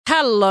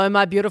Hello,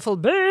 my beautiful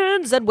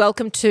birds, and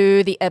welcome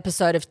to the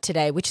episode of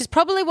today, which is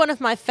probably one of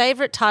my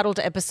favorite titled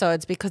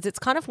episodes because it's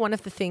kind of one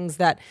of the things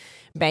that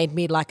made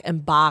me like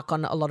embark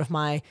on a lot of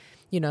my,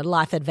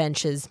 life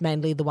adventures,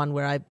 mainly the one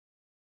where I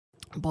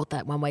bought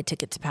that one-way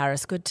ticket to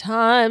Paris. Good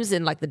times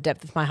in like the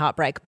depth of my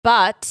heartbreak.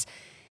 But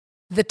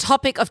the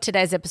topic of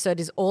today's episode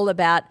is all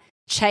about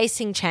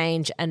chasing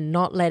change and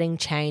not letting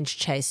change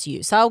chase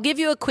you. So I'll give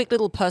you a quick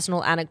little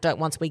personal anecdote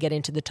once we get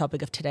into the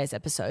topic of today's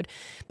episode.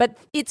 But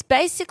it's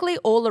basically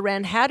all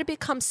around how to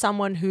become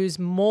someone who's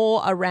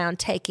more around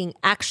taking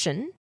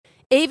action,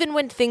 even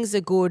when things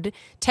are good,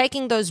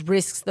 taking those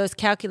risks, those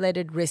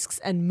calculated risks,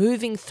 and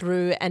moving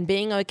through and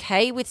being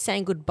okay with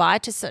saying goodbye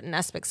to certain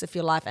aspects of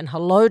your life and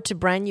hello to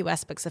brand new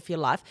aspects of your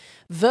life,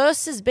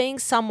 versus being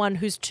someone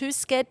who's too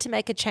scared to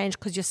make a change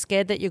because you're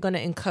scared that you're going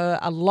to incur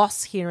a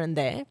loss here and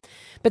there.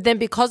 But then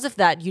because of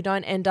that, you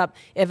don't end up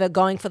ever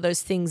going for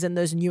those things and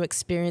those new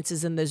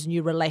experiences and those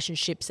new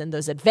relationships and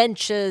those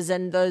adventures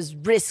and those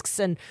risks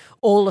and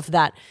all of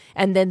that.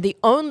 And then the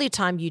only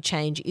time you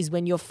change is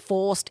when you're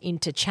forced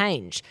into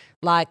change.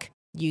 Like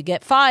you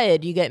get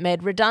fired, you get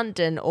made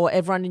redundant, or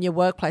everyone in your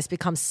workplace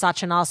becomes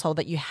such an asshole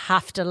that you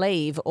have to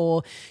leave,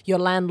 or your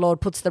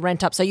landlord puts the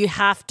rent up so you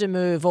have to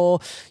move, or,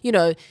 you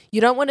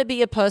don't want to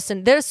be a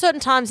person. There are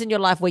certain times in your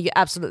life where you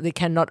absolutely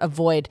cannot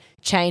avoid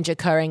change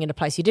occurring in a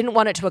place. You didn't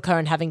want it to occur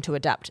and having to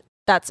adapt.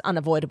 That's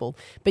unavoidable.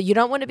 But you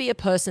don't want to be a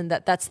person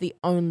that's the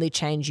only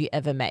change you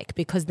ever make,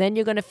 because then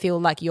you're going to feel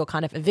like you're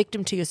kind of a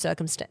victim to your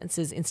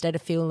circumstances instead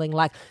of feeling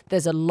like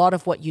there's a lot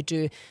of what you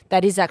do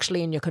that is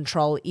actually in your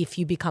control if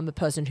you become a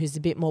person who's a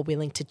bit more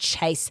willing to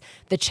chase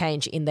the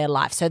change in their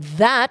life. So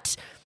that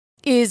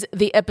is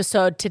the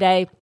episode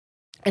today.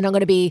 And I'm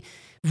going to be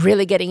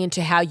really getting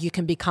into how you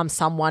can become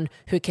someone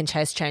who can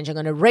chase change. I'm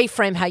going to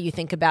reframe how you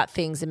think about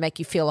things and make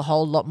you feel a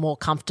whole lot more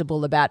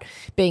comfortable about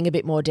being a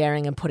bit more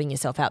daring and putting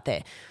yourself out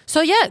there.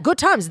 So yeah, good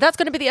times. That's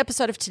going to be the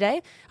episode of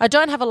today. I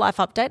don't have a life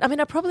update. I mean,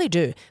 I probably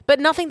do, but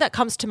nothing that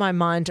comes to my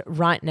mind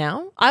right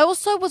now. I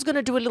also was going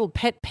to do a little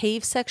pet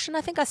peeve section.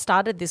 I think I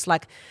started this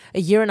like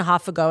a year and a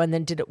half ago and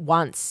then did it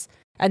once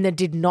and then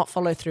did not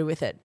follow through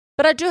with it.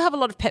 But I do have a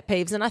lot of pet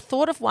peeves, and I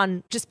thought of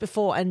one just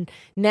before and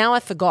now I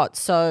forgot.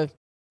 So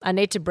I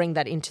need to bring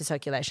that into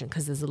circulation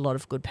because there's a lot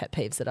of good pet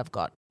peeves that I've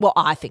got. Well,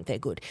 I think they're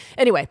good.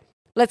 Anyway,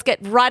 let's get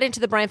right into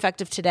the brain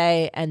fact of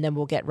today, and then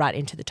we'll get right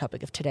into the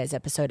topic of today's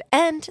episode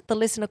and the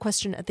listener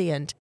question at the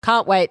end.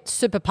 Can't wait.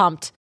 Super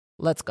pumped.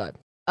 Let's go.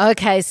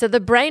 Okay, so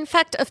the brain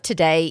fact of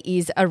today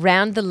is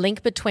around the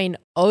link between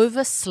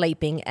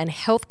oversleeping and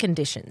health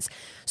conditions.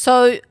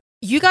 So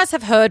you guys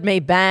have heard me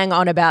bang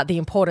on about the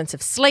importance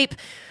of sleep,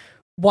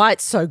 why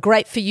it's so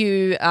great for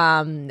you,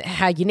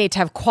 how you need to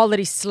have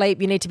quality sleep,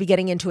 you need to be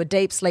getting into a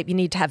deep sleep, you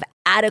need to have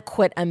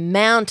adequate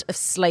amount of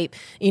sleep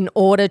in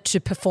order to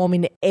perform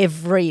in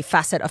every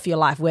facet of your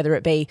life, whether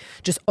it be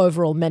just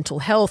overall mental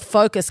health,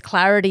 focus,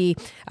 clarity,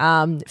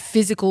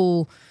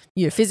 physical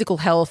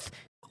health,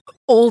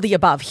 all the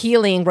above,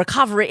 healing,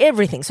 recovery,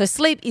 everything. So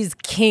sleep is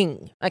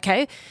king,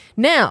 okay?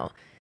 Now,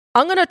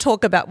 I'm going to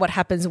talk about what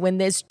happens when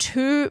there's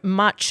too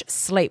much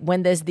sleep,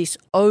 when there's this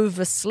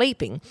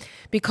oversleeping,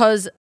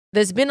 because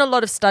there's been a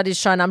lot of studies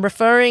shown. I'm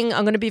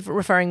going to be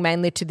referring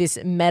mainly to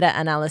this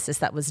meta-analysis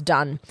that was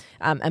done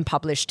and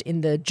published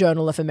in the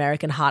Journal of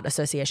American Heart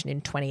Association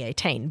in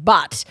 2018.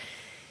 But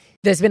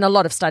there's been a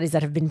lot of studies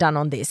that have been done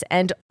on this.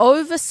 And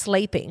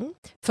oversleeping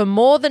for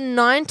more than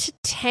 9 to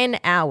 10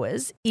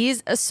 hours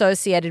is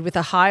associated with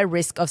a higher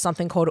risk of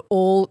something called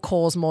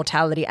all-cause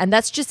mortality. And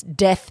that's just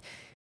death,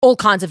 all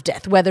kinds of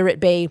death, whether it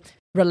be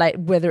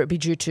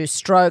due to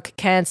stroke,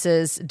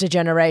 cancers,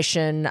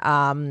 degeneration,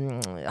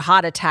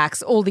 heart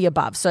attacks, all the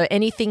above. So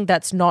anything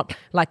that's not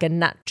like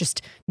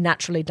just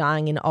naturally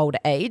dying in old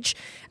age,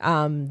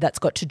 that's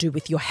got to do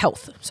with your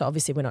health. So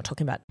obviously we're not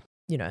talking about,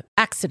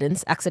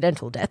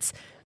 accidental deaths,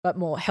 but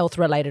more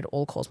health-related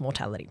all-cause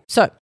mortality.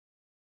 So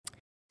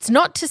it's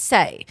not to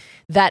say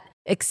that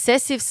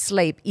excessive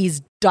sleep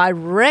is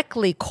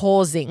directly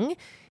causing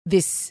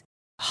this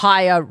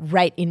higher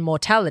rate in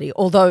mortality,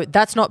 although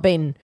that's not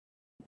been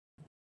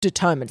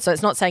determined. So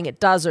it's not saying it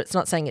does or it's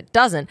not saying it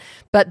doesn't,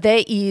 but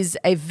there is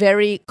a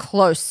very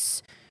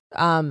close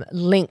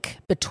link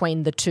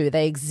between the two.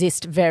 They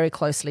exist very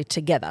closely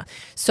together.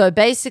 So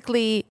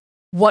basically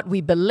what we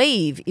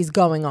believe is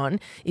going on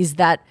is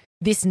that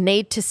this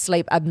need to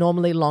sleep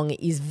abnormally long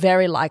is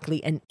very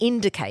likely an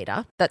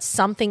indicator that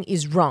something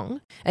is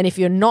wrong. And if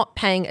you're not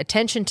paying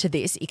attention to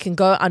this, it can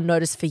go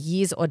unnoticed for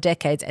years or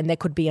decades, and there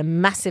could be a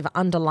massive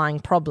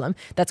underlying problem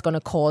that's going to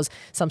cause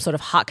some sort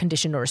of heart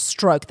condition or a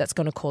stroke that's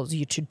going to cause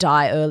you to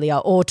die earlier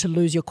or to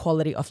lose your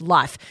quality of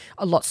life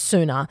a lot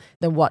sooner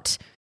than what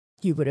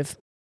you would have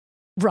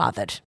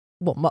rathered.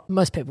 Well,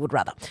 most people would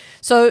rather.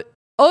 So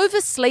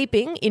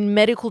oversleeping in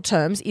medical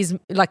terms is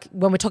like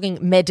when we're talking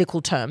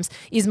medical terms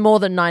is more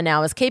than 9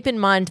 hours. Keep in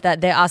mind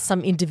that there are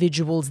some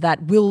individuals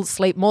that will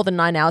sleep more than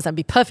 9 hours and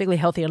be perfectly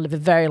healthy and live a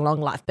very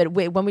long life. But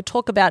when we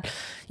talk about,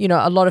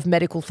 a lot of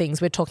medical things,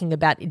 we're talking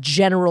about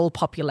general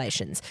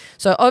populations.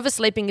 So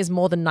oversleeping is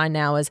more than 9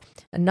 hours.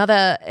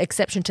 Another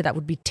exception to that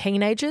would be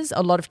teenagers.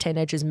 A lot of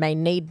teenagers may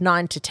need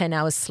 9 to 10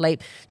 hours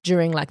sleep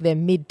during like their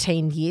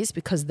mid-teen years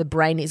because the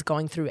brain is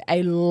going through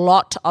a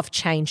lot of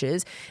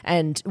changes,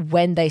 and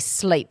when they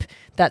sleep,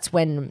 that's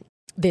when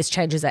these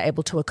changes are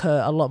able to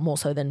occur a lot more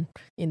so than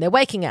in their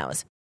waking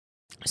hours.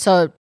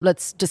 So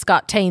let's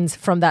discard teens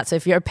from that. So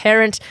if you're a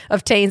parent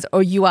of teens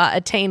or you are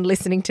a teen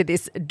listening to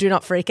this, do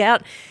not freak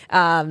out.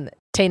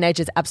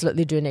 Teenagers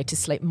absolutely do need to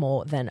sleep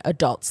more than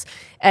adults.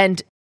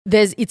 And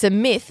it's a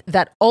myth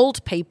that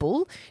old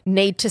people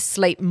need to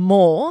sleep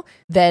more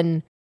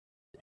than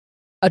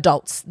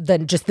adults,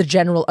 than just the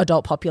general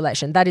adult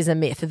population. That is a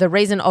myth. The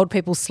reason old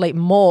people sleep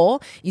more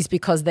is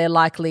because they're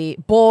likely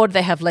bored,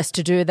 they have less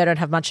to do, they don't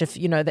have much of,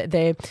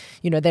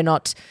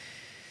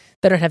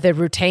 they don't have their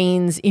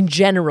routines in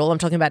general. I'm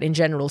talking about in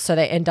general. So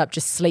they end up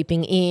just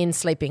sleeping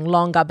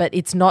longer, but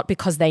it's not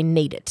because they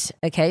need it.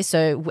 Okay.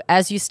 So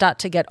as you start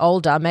to get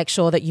older, make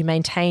sure that you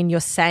maintain your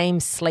same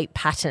sleep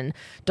pattern.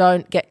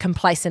 Don't get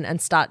complacent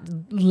and start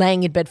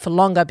laying in bed for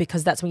longer,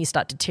 because that's when you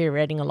start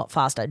deteriorating a lot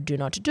faster. Do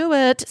not do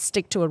it.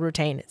 Stick to a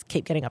routine.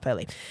 Keep getting up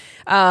early.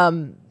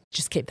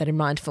 Just keep that in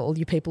mind for all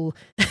you people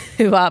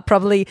who are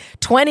probably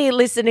 20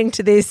 listening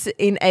to this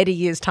in 80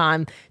 years'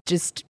 time.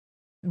 Just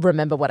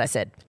remember what I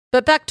said.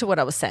 But back to what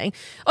I was saying.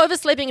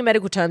 Oversleeping in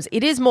medical terms,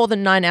 it is more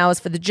than 9 hours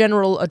for the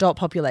general adult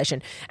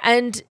population.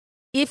 And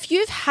if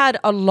you've had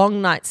a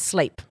long night's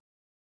sleep,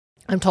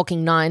 I'm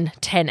talking 9,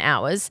 10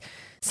 hours,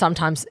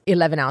 sometimes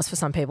 11 hours for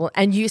some people,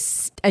 and you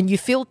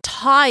feel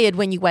tired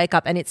when you wake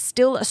up and it's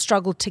still a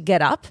struggle to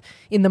get up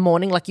in the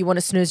morning, like you want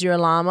to snooze your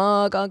alarm,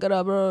 I can't get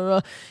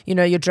up,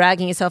 you're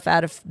dragging yourself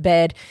out of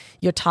bed,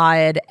 you're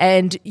tired,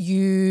 and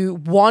you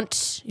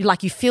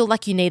feel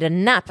like you need a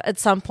nap at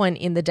some point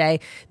in the day,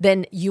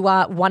 then you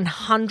are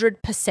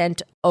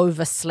 100%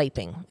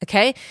 oversleeping,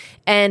 okay?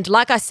 And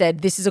like I said,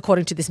 this is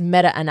according to this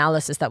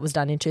meta-analysis that was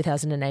done in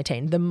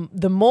 2018.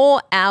 The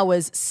more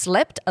hours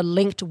slept are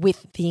linked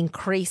with the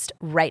increased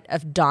rate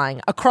of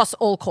dying across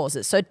all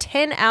causes. So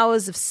 10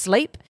 hours of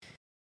sleep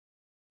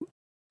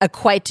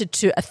equated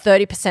to a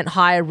 30%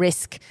 higher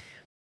risk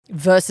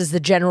versus the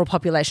general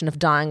population of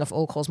dying of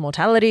all-cause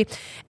mortality,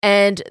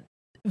 and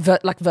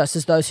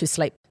versus those who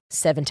sleep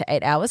 7 to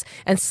 8 hours.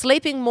 And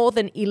sleeping more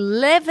than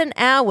 11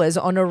 hours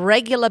on a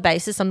regular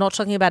basis, I'm not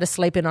talking about a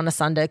sleep in on a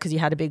Sunday because you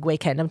had a big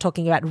weekend, I'm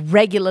talking about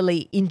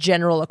regularly in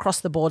general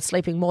across the board,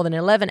 sleeping more than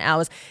 11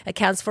 hours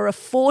accounts for a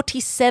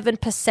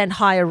 47%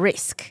 higher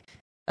risk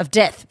of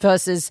death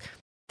versus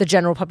the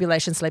general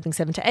population sleeping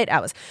 7 to 8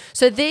 hours.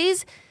 So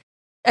these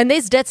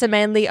deaths are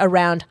mainly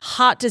around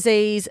heart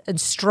disease and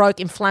stroke,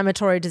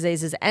 inflammatory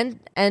diseases,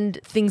 and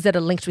things that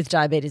are linked with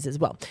diabetes as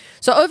well.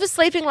 So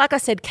oversleeping, like I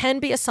said, can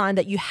be a sign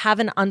that you have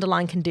an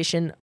underlying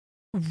condition.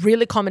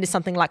 Really common is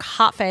something like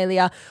heart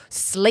failure,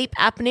 sleep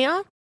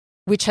apnea,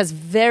 which has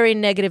very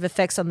negative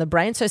effects on the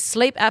brain. So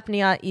sleep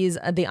apnea is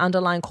the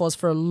underlying cause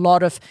for a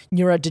lot of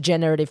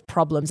neurodegenerative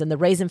problems. And the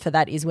reason for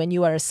that is when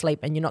you are asleep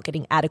and you're not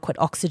getting adequate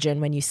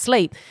oxygen when you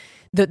sleep,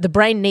 the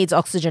brain needs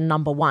oxygen,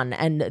 number one.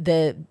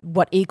 And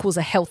what equals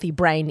a healthy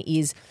brain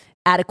is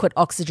adequate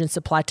oxygen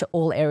supply to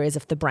all areas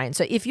of the brain.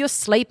 So if you're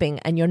sleeping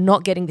and you're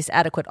not getting this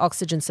adequate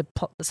oxygen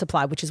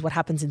supply, which is what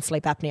happens in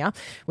sleep apnea,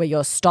 where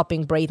you're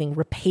stopping breathing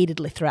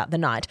repeatedly throughout the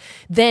night,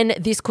 then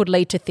this could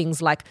lead to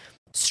things like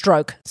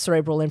stroke,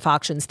 cerebral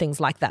infarctions,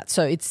 things like that.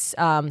 So it's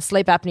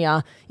sleep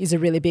apnea is a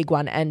really big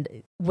one.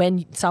 And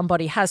when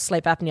somebody has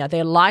sleep apnea,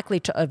 they're likely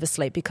to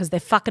oversleep because they're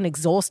fucking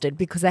exhausted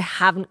because they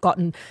haven't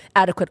gotten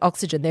adequate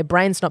oxygen. Their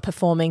brain's not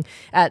performing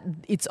at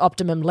its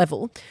optimum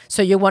level.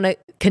 So you want to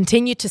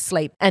continue to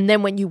sleep. And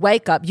then when you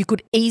wake up, you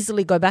could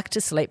easily go back to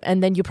sleep.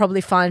 And then you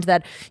probably find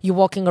that you're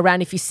walking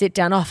around, if you sit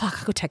down, oh,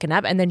 fuck, I could take a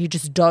nap. And then you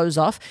just doze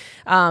off.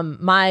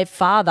 My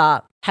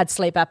father had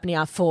sleep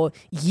apnea for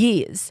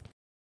years.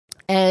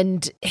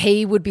 And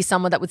he would be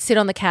someone that would sit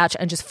on the couch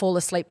and just fall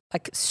asleep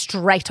like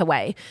straight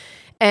away.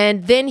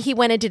 And then he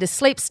went and did a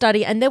sleep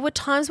study, and there were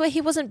times where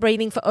he wasn't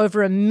breathing for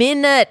over a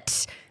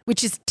minute,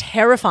 which is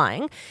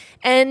terrifying.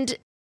 And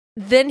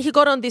then he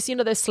got on this,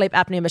 those sleep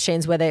apnea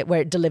machines where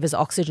it delivers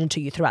oxygen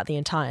to you throughout the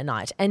entire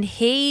night. And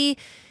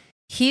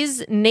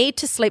his need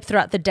to sleep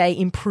throughout the day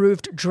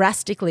improved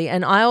drastically.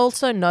 And I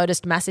also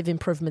noticed massive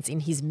improvements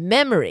in his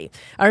memory.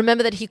 I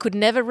remember that he could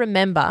never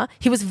remember.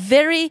 He was a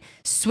very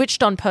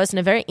switched on person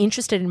and very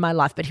interested in my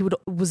life, but he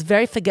was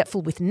very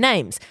forgetful with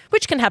names,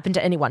 which can happen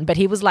to anyone, but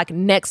he was like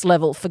next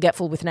level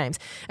forgetful with names.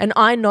 And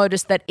I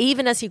noticed that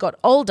even as he got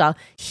older,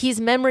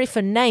 his memory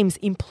for names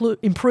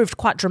improved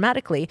quite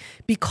dramatically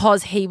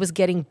because he was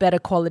getting better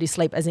quality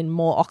sleep, as in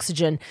more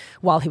oxygen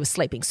while he was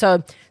sleeping.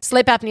 So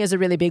sleep apnea is a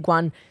really big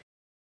one.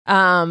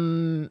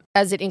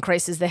 as it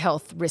increases the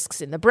health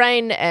risks in the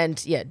brain and,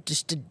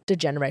 just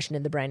degeneration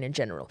in the brain in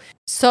general.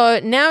 So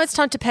now it's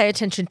time to pay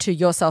attention to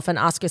yourself and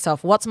ask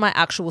yourself, what's my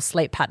actual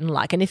sleep pattern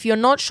like? And if you're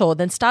not sure,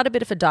 then start a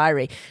bit of a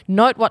diary.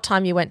 Note what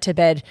time you went to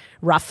bed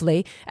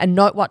roughly, and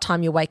note what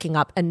time you're waking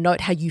up, and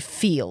note how you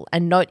feel,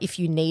 and note if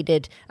you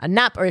needed a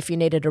nap or if you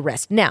needed a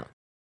rest. Now,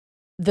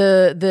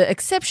 the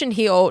exception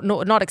here, or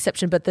not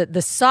exception, but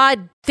the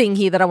side thing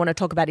here that I want to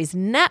talk about is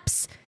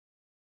naps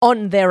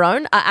on their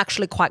own are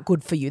actually quite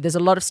good for you. There's a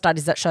lot of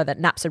studies that show that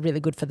naps are really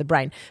good for the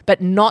brain,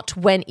 but not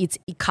when it's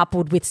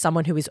coupled with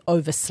someone who is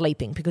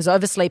oversleeping, because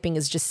oversleeping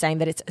is just saying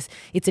that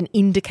it's an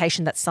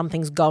indication that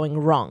something's going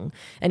wrong.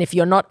 And if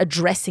you're not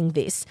addressing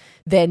this,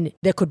 then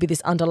there could be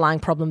this underlying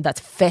problem that's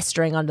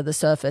festering under the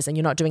surface and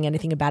you're not doing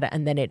anything about it,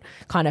 and then it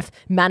kind of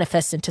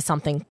manifests into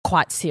something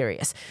quite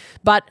serious.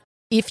 But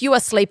if you are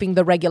sleeping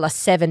the regular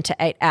 7 to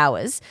 8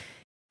 hours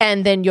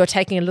and then you're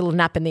taking a little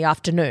nap in the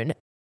afternoon,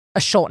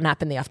 a short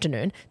nap in the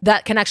afternoon,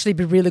 that can actually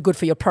be really good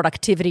for your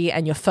productivity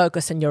and your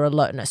focus and your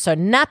alertness. So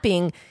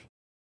napping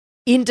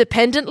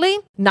independently,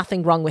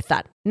 nothing wrong with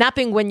that.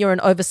 Napping when you're an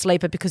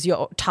oversleeper because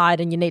you're tired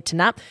and you need to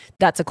nap,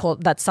 that's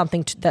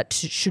something that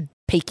should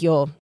pique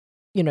your,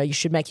 you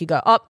should make you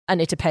go, oh, I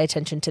need to pay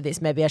attention to this.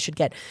 Maybe I should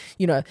get,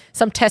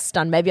 some tests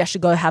done. Maybe I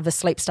should go have a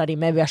sleep study.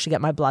 Maybe I should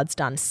get my bloods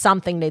done.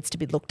 Something needs to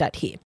be looked at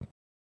here.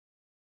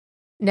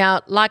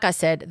 Now, like I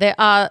said, there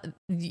are,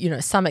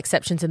 some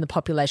exceptions in the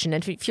population.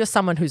 And if you're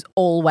someone who's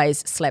always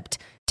slept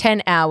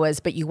 10 hours,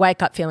 but you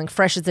wake up feeling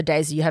fresh as a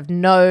daisy, you have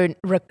no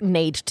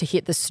need to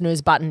hit the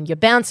snooze button, you're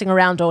bouncing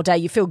around all day,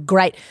 you feel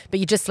great, but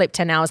you just sleep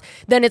 10 hours,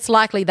 then it's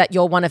likely that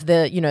you're one of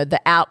the,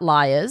 the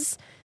outliers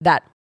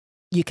that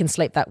you can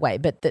sleep that way.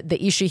 But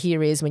the issue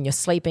here is when you're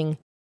sleeping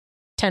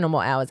 10 or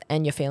more hours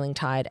and you're feeling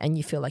tired and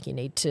you feel like you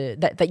need to,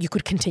 that you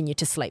could continue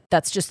to sleep.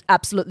 That's just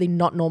absolutely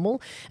not normal.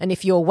 And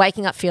if you're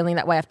waking up feeling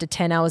that way after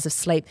 10 hours of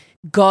sleep,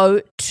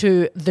 go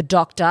to the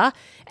doctor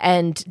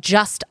and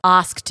just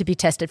ask to be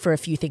tested for a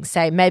few things.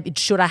 Say, maybe,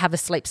 should I have a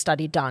sleep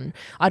study done?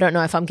 I don't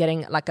know if I'm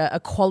getting like a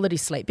quality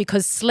sleep,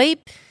 because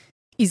sleep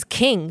is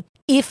king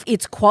if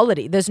it's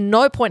quality. There's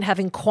no point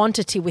having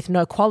quantity with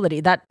no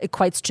quality. That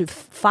equates to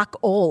fuck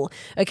all.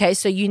 Okay,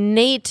 so you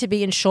need to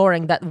be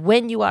ensuring that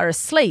when you are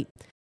asleep,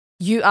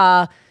 you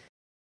are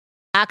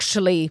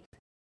actually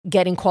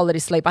getting quality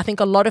sleep. I think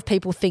a lot of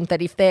people think that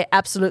if they're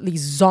absolutely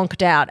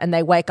zonked out and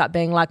they wake up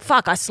being like,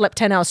 fuck, I slept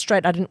 10 hours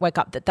straight, I didn't wake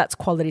up, that's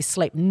quality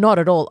sleep. Not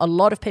at all. A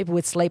lot of people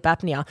with sleep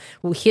apnea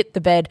will hit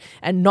the bed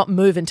and not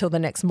move until the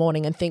next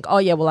morning and think, oh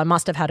yeah, well, I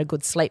must have had a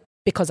good sleep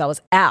because I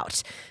was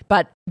out.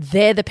 But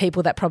they're the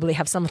people that probably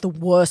have some of the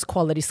worst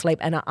quality sleep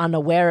and are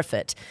unaware of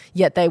it.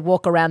 Yet they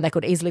walk around, they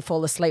could easily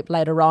fall asleep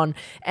later on,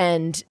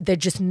 and they're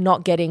just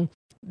not getting,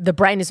 the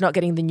brain is not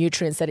getting the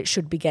nutrients that it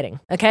should be getting.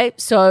 Okay,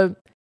 so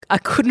I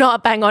could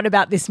not bang on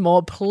about this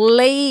more.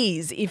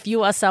 Please, if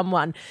you are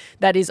someone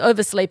that is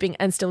oversleeping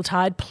and still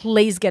tired,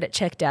 please get it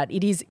checked out.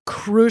 It is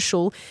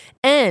crucial.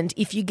 And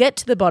if you get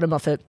to the bottom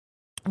of it,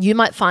 you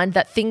might find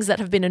that things that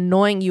have been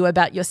annoying you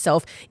about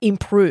yourself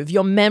improve.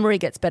 Your memory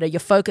gets better, your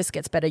focus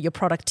gets better, your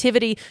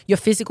productivity, your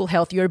physical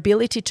health, your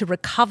ability to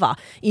recover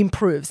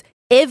improves.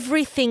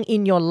 Everything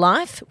in your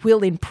life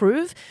will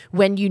improve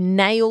when you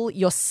nail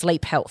your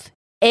sleep health.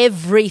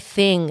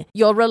 Everything,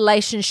 your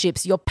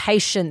relationships, your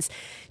patience,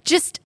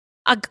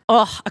 I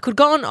could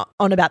go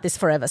on about this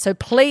forever. So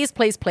please,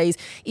 please, please,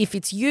 if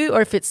it's you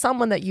or if it's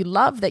someone that you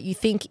love that you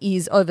think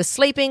is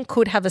oversleeping,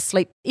 could have a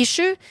sleep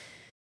issue,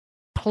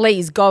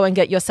 please go and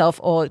get yourself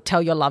or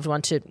tell your loved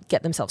one to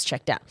get themselves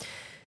checked out.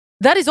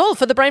 That is all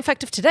for the Brain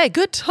Fact of today.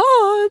 Good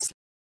times.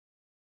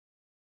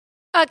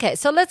 Okay,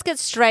 so let's get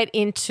straight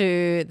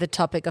into the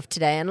topic of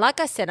today. And like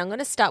I said, I'm going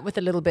to start with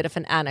a little bit of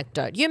an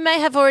anecdote. You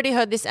may have already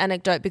heard this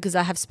anecdote because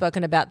I have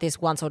spoken about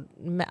this once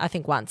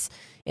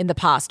in the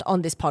past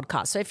on this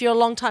podcast. So if you're a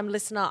long-time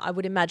listener, I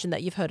would imagine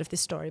that you've heard of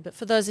this story. But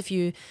for those of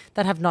you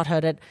that have not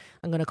heard it,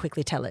 I'm going to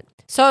quickly tell it.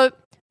 So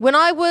when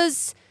I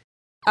was,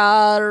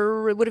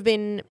 it would have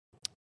been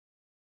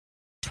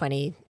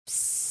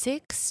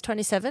 26,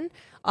 27,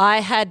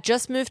 I had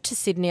just moved to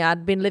Sydney.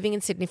 I'd been living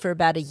in Sydney for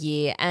about a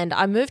year, and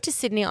I moved to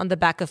Sydney on the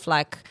back of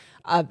like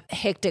a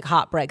hectic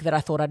heartbreak that I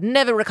thought I'd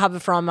never recover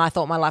from. I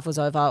thought my life was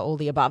over, all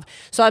the above.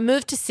 So I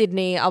moved to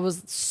Sydney. I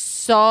was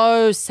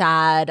so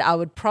sad. I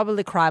would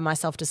probably cry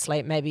myself to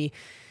sleep, maybe,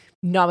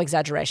 no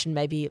exaggeration,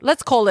 maybe,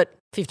 let's call it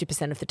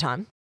 50% of the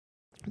time,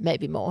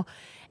 maybe more.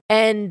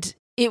 And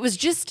it was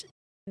just,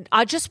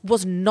 I just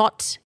was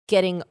not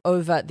getting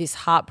over this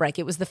heartbreak.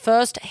 It was the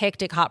first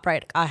hectic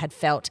heartbreak I had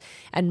felt,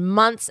 and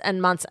months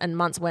and months and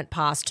months went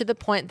past to the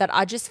point that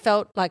I just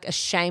felt like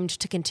ashamed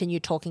to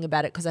continue talking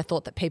about it because I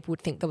thought that people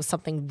would think there was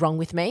something wrong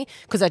with me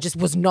because I just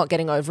was not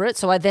getting over it.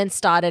 So I then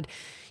started,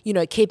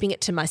 keeping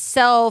it to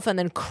myself and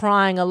then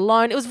crying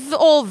alone. It was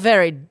all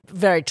very,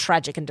 very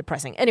tragic and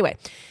depressing. Anyway,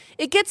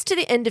 it gets to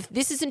the end of,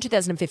 this is in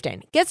 2015,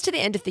 it gets to the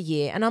end of the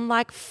year and I'm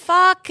like,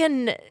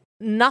 fucking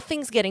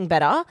nothing's getting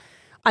better.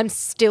 I'm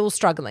still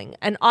struggling.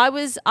 And I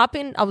was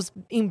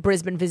in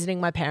Brisbane visiting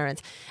my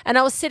parents, and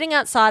I was sitting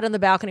outside on the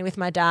balcony with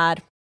my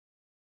dad,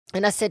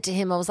 And I said to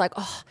him, I was like,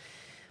 oh,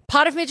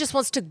 part of me just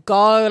wants to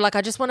go. Like,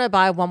 I just want to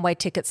buy a one-way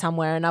ticket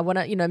somewhere, and I want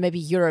to, maybe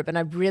Europe, and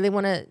I really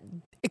want to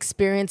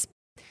experience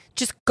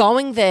just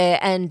going there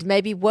and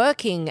maybe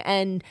working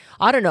and,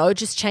 I don't know,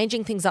 just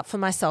changing things up for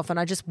myself. And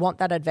I just want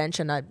that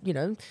adventure.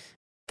 And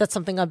that's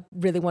something I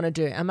really want to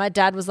do. And my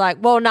dad was like,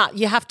 well, no,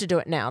 you have to do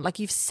it now. Like,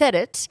 you've said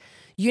it.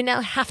 You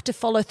now have to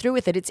follow through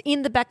with it. It's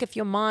in the back of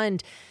your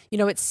mind.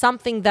 It's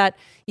something that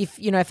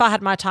if I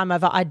had my time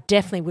over, I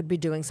definitely would be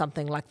doing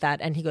something like that.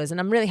 And he goes, and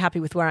I'm really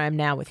happy with where I am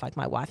now with like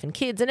my wife and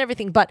kids and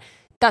everything. But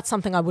that's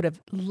something I would have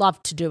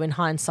loved to do in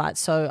hindsight.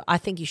 So I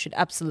think you should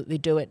absolutely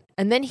do it.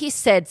 And then he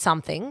said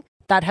something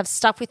that have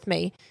stuck with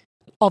me,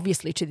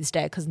 obviously to this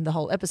day, because the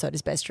whole episode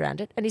is based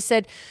around it. And he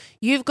said,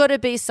 you've got to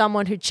be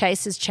someone who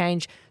chases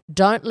change.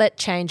 Don't let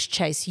change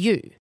chase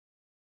you.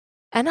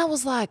 And I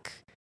was like,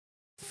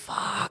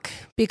 fuck,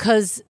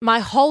 because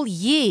that whole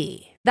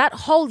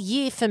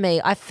year for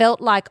me, I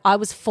felt like I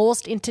was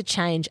forced into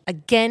change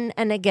again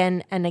and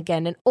again and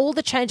again. And all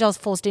the change I was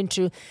forced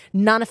into,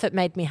 none of it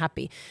made me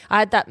happy. I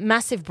had that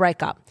massive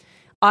breakup.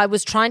 I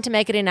was trying to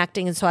make it in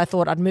acting, and so I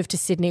thought I'd move to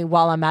Sydney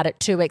while I'm at it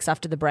 2 weeks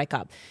after the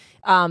breakup.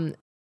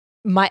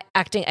 My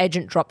acting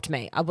agent dropped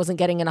me. I wasn't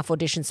getting enough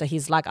auditions, so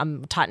he's like,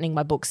 I'm tightening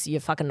my books.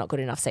 You're fucking not good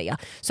enough, see ya.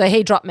 So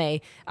he dropped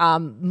me.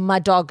 My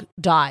dog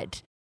died.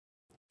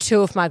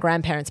 2 of my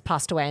grandparents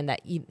passed away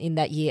in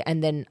that year,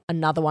 and then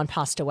another one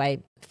passed away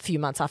a few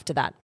months after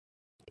that.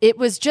 It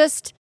was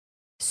just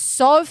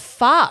so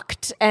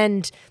fucked.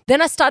 And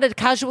then I started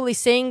casually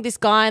seeing this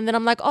guy, and then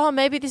I'm like, oh,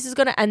 maybe this is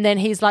gonna, and then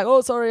he's like,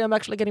 oh, sorry, I'm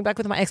actually getting back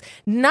with my ex.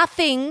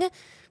 Nothing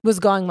was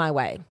going my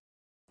way.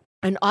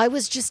 And I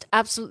was just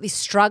absolutely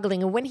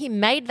struggling. And when he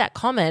made that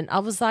comment, I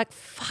was like,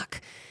 fuck,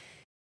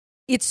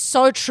 it's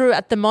so true.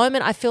 At the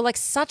moment, I feel like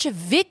such a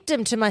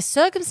victim to my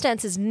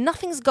circumstances.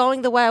 Nothing's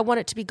going the way I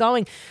want it to be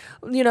going.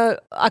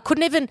 I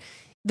couldn't even,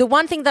 the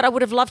one thing that I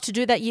would have loved to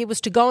do that year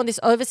was to go on this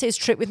overseas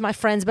trip with my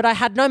friends, but I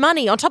had no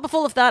money. On top of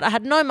all of that, I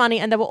had no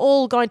money, and they were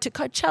all going to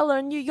Coachella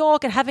and New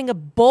York and having a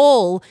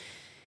ball.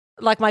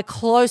 Like my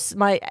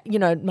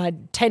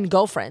 10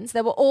 girlfriends,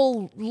 they were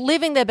all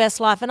living their best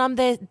life, and I'm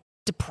there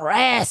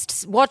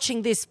depressed,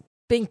 watching this,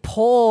 being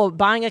poor,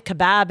 buying a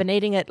kebab and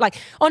eating it. Like,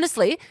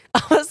 honestly,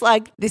 I was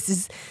like,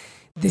 this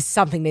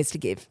something needs to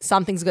give.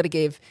 Something's got to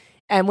give.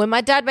 And when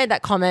my dad made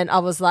that comment, I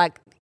was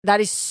like,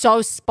 that is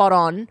so spot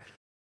on.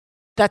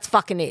 That's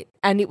fucking it.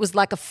 And it was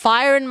like a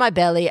fire in my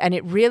belly, and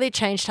it really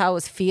changed how I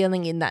was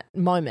feeling in that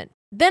moment.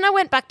 Then I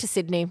went back to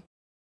Sydney,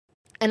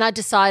 and I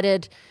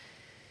decided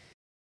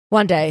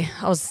one day,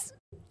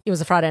 it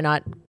was a Friday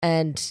night,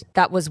 and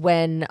that was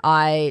when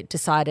I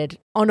decided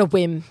on a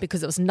whim,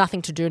 because there was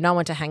nothing to do, no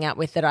one to hang out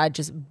with, that I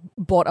just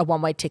bought a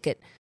one-way ticket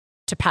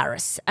to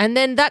Paris. And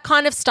then that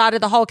kind of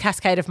started the whole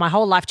cascade of my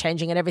whole life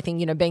changing and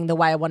everything, being the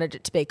way I wanted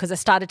it to be, because I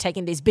started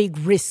taking these big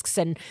risks,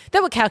 and they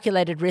were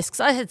calculated risks.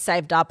 I had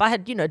saved up. I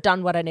had,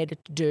 done what I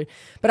needed to do,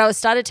 but I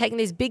started taking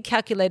these big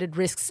calculated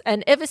risks.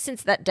 And ever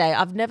since that day,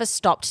 I've never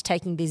stopped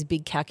taking these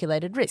big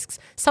calculated risks.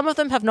 Some of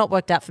them have not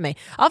worked out for me.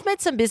 I've made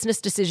some business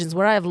decisions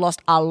where I have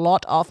lost a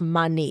lot of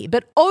money,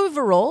 but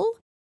overall,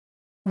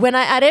 when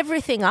I add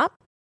everything up,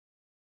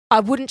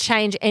 I wouldn't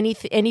change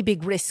any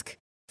big risk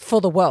for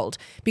the world,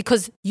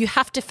 because you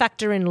have to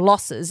factor in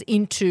losses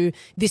into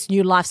this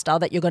new lifestyle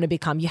that you're going to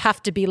become. You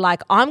have to be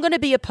like, I'm going to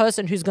be a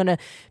person who's going to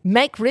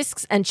make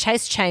risks and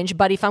chase change,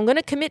 but if I'm going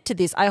to commit to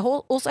this, I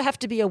also have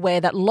to be aware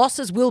that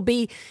losses will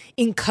be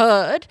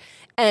incurred,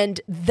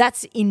 and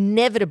that's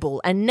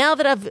inevitable. And now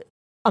that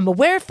I'm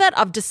aware of that,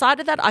 I've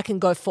decided that I can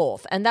go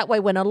forth. And that way,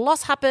 when a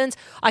loss happens,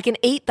 I can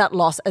eat that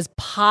loss as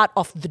part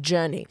of the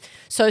journey.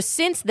 So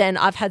since then,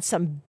 I've had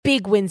some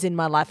big wins in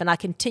my life, and I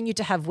continue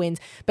to have wins,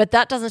 but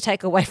that doesn't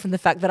take away from the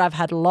fact that I've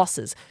had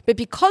losses. But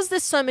because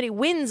there's so many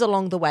wins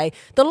along the way,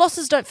 the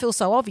losses don't feel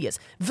so obvious.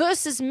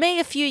 Versus me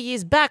a few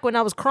years back when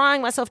I was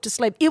crying myself to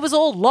sleep, it was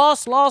all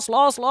loss, loss,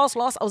 loss, loss,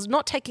 loss. I was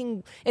not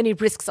taking any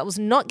risks. I was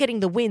not getting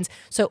the wins.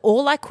 So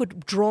all I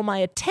could draw my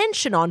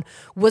attention on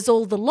was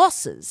all the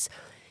losses.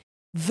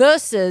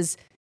 Versus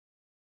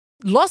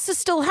losses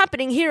still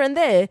happening here and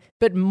there,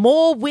 but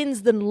more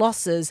wins than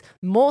losses,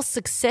 more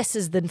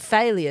successes than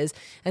failures.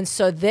 And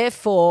so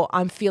therefore,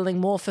 I'm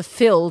feeling more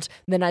fulfilled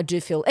than I do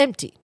feel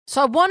empty.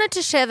 So I wanted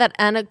to share that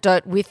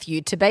anecdote with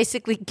you to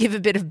basically give a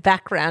bit of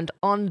background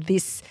on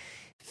this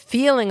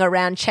feeling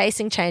around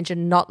chasing change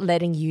and not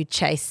letting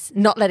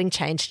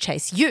change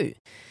chase you.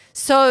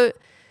 So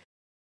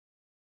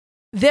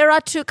there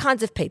are 2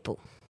 kinds of people.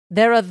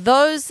 There are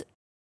those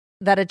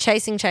that are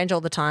chasing change all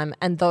the time,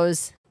 and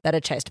those that are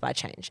chased by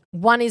change.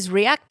 One is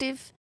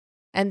reactive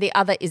and the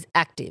other is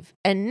active.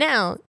 And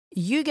now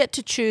you get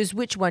to choose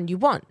which one you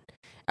want.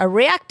 A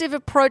reactive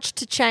approach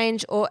to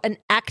change or an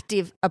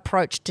active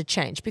approach to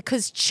change,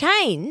 because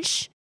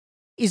change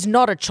is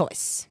not a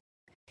choice.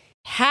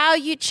 How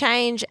you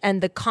change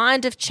and the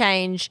kind of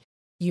change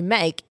you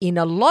make in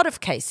a lot of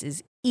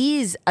cases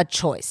is a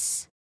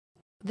choice.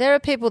 There are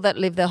people that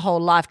live their whole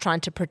life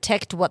trying to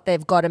protect what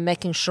they've got and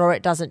making sure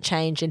it doesn't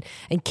change and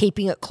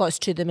keeping it close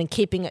to them and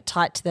keeping it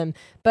tight to them.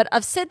 But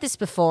I've said this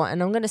before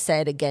and I'm going to say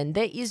it again.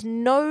 There is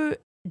no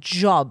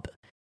job,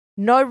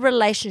 no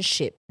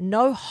relationship,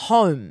 no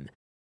home,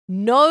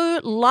 no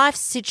life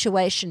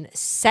situation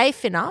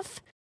safe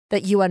enough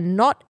that you are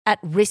not at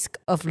risk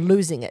of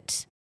losing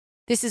it.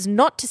 This is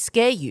not to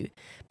scare you,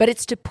 but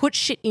it's to put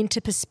shit into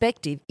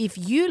perspective. If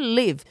you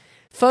live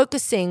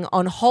focusing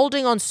on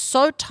holding on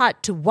so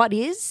tight to what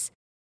is,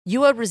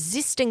 you are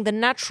resisting the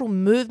natural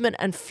movement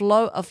and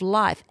flow of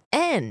life.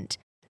 And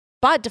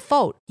by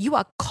default, you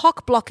are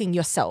cock-blocking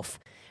yourself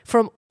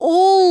from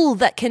all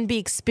that can be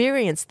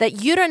experienced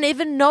that you don't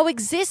even know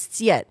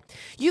exists yet.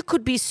 You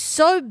could be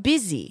so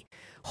busy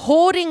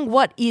hoarding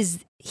what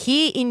is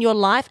here in your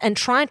life and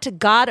trying to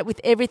guard it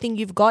with everything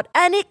you've got,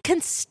 and it can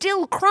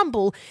still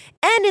crumble.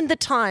 And in the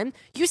time,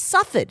 you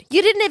suffered.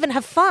 You didn't even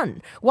have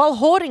fun while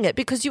hoarding it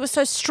because you were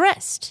so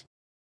stressed.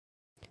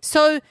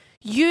 So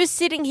you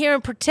sitting here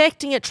and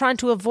protecting it, trying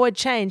to avoid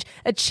change,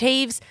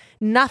 achieves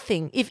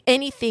nothing. If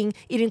anything,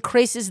 it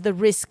increases the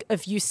risk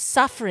of you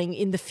suffering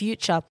in the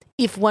future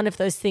if one of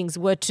those things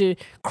were to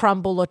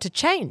crumble or to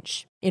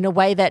change in a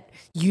way that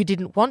you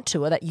didn't want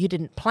to or that you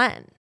didn't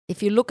plan.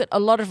 If you look at a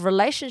lot of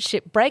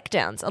relationship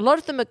breakdowns, a lot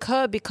of them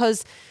occur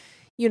because,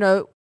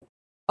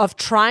 of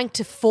trying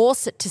to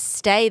force it to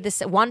stay the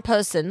same. One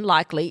person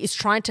likely is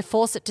trying to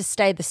force it to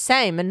stay the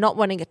same and not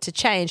wanting it to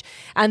change.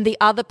 And the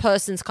other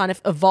person's kind of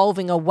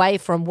evolving away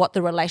from what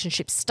the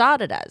relationship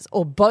started as,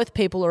 or both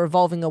people are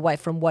evolving away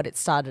from what it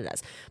started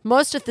as.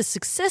 Most of the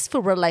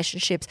successful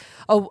relationships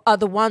are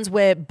the ones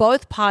where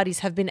both parties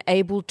have been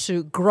able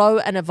to grow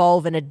and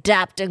evolve and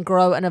adapt and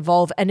grow and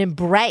evolve and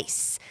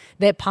embrace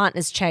their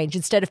partner's change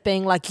instead of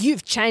being like,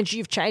 you've changed,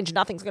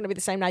 nothing's going to be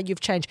the same now, you've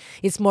changed.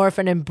 It's more of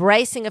an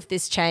embracing of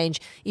this change.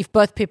 If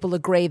both people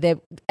agree, they're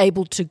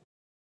able to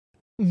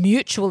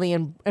mutually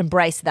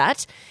embrace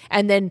that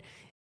and then,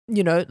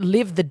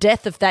 live the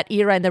death of that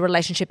era in the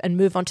relationship and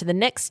move on to the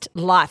next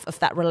life of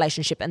that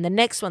relationship and the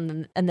next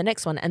one and the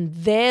next one. And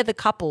they're the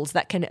couples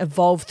that can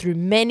evolve through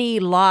many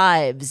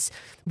lives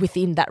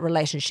within that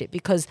relationship,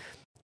 because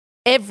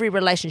every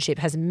relationship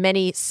has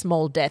many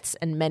small deaths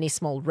and many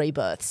small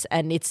rebirths,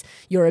 and it's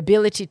your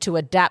ability to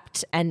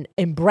adapt and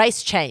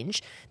embrace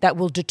change that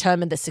will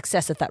determine the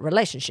success of that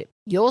relationship.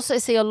 You also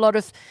see a lot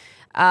of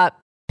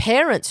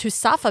parents who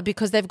suffer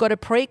because they've got a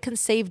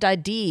preconceived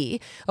idea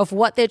of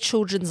what their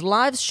children's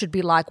lives should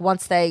be like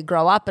once they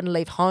grow up and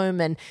leave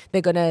home, and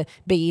they're going to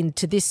be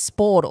into this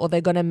sport, or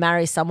they're going to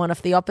marry someone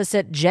of the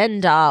opposite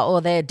gender, or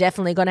they're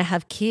definitely going to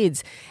have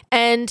kids.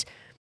 And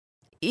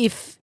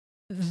if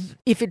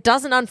it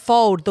doesn't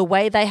unfold the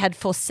way they had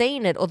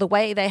foreseen it or the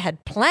way they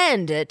had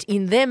planned it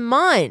in their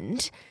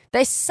mind,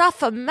 they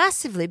suffer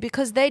massively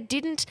because they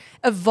didn't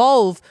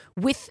evolve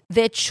with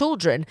their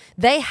children.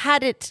 They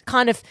had it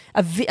kind of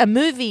a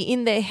movie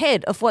in their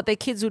head of what their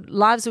kids'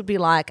 lives would be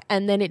like,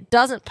 and then it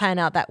doesn't pan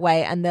out that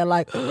way, and they're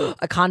like, oh,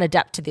 I can't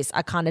adapt to this.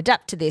 I can't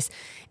adapt to this.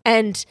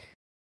 And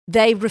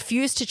they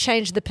refuse to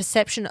change the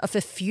perception of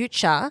a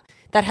future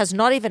that has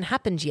not even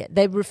happened yet.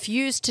 They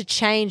refuse to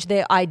change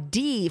their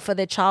idea for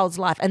their child's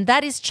life. And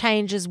that is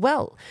change as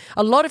well.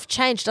 A lot of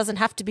change doesn't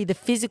have to be the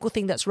physical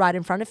thing that's right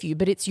in front of you,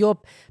 but it's your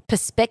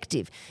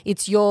perspective.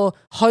 It's your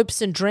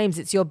hopes and dreams.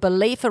 It's your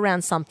belief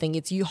around something.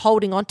 It's you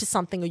holding on to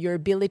something, or your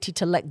ability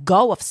to let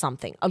go of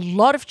something. A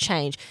lot of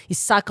change is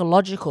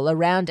psychological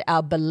around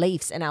our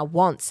beliefs and our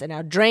wants and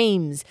our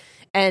dreams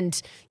and,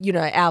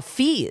 our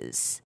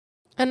fears.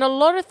 And a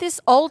lot of this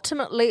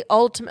ultimately,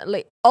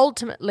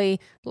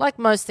 like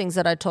most things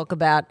that I talk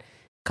about,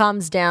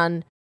 comes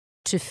down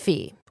to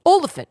fear.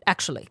 All of it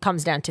actually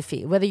comes down to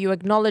fear, whether you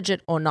acknowledge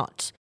it or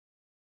not.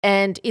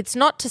 And it's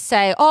not to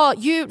say, oh,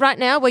 you right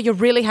now where you're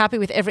really happy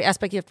with every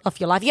aspect of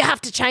your life, you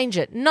have to change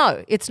it.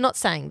 No, it's not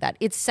saying that.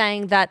 It's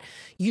saying that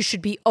you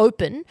should be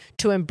open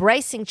to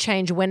embracing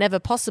change whenever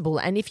possible.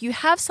 And if you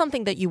have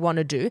something that you want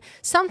to do,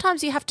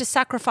 sometimes you have to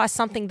sacrifice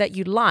something that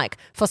you like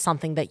for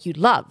something that you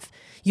love.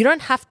 You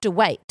don't have to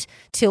wait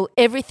till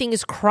everything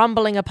is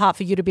crumbling apart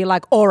for you to be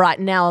like, all right,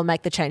 now I'll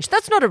make the change.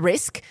 That's not a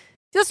risk.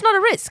 That's not a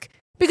risk.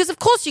 Because of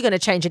course you're going to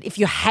change it if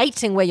you're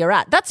hating where you're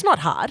at. That's not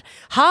hard.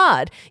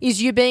 Hard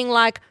is you being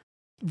like,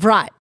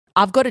 right,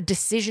 I've got a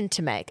decision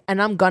to make and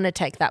I'm going to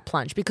take that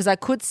plunge, because I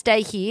could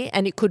stay here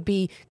and it could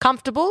be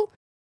comfortable,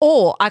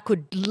 or I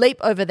could leap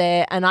over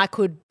there and I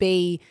could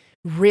be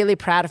really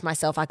proud of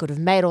myself. I could have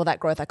made all that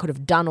growth. I could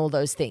have done all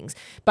those things.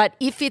 But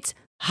if it's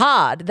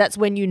hard, that's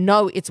when you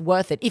know it's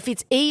worth it. If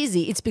it's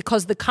easy, it's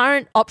because the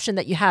current option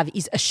that you have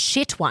is a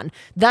shit one.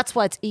 That's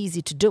why it's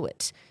easy to do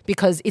it,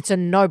 because it's a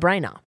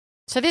no-brainer.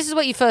 So this is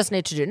what you first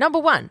need to do. Number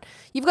one,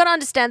 you've got to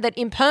understand that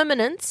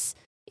impermanence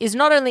is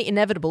not only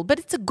inevitable, but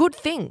it's a good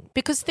thing,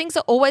 because things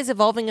are always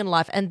evolving in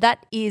life, and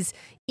that is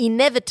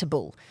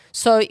inevitable.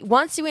 So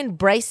once you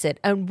embrace it,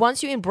 and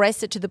once you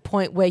embrace it to the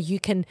point where you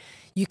can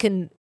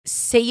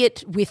see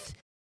it with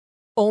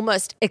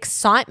almost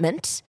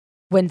excitement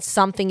when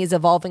something is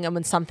evolving and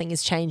when something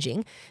is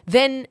changing,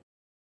 then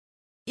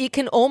it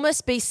can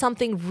almost be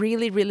something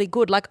really, really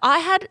good. Like I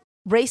had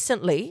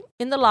recently,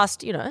 in the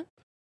last,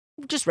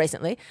 just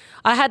recently,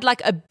 I had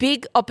like a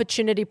big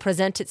opportunity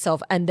present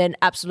itself and then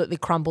absolutely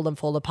crumble and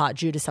fall apart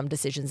due to some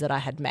decisions that I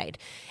had made.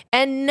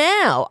 And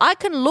now I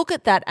can look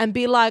at that and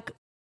be like,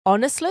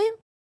 honestly,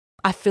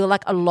 I feel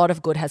like a lot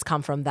of good has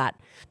come from that,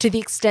 to the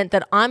extent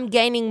that I'm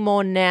gaining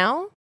more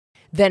now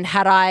than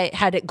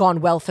had it gone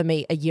well for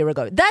me a year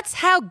ago. That's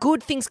how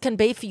good things can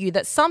be for you,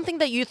 that something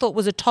that you thought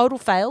was a total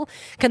fail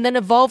can then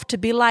evolve to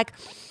be like,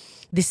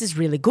 this is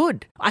really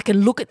good. I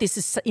can look at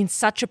this in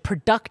such a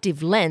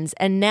productive lens,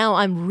 and now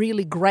I'm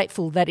really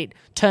grateful that it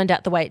turned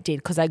out the way it did,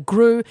 because I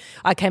grew,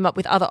 I came up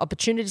with other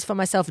opportunities for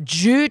myself.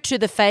 Due to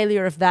the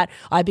failure of that,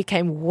 I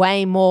became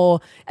way more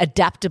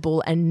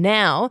adaptable, and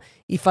now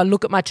if I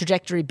look at my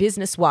trajectory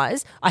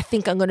business-wise, I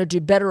think I'm going to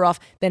do better off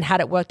than had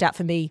it worked out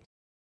for me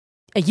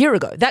a year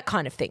ago, that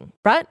kind of thing,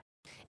 right?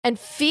 And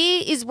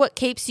fear is what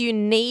keeps you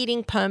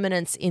needing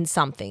permanence in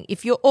something.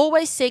 If you're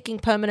always seeking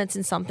permanence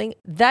in something,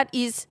 that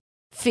is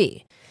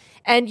fear.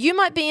 And you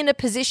might be in a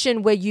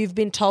position where you've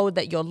been told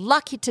that you're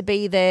lucky to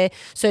be there.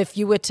 So if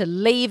you were to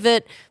leave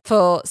it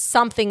for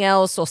something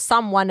else or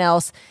someone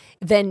else,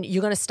 then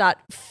you're going to start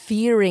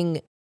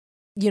fearing,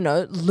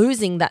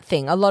 losing that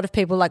thing. A lot of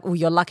people are like, oh,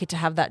 you're lucky to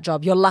have that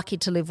job. You're lucky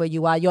to live where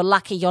you are. You're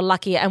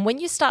lucky. And when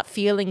you start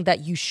feeling that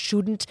you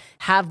shouldn't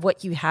have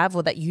what you have,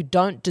 or that you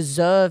don't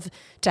deserve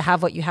to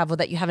have what you have, or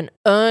that you haven't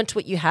earned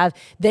what you have,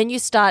 then you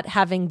start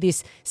having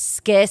this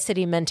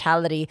scarcity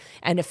mentality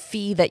and a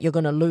fear that you're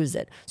going to lose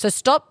it. So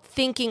stop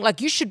thinking, like,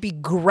 you should be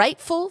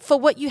grateful for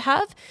what you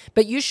have,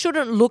 but you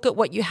shouldn't look at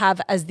what you have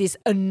as this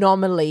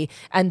anomaly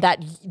and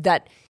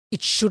that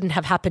it shouldn't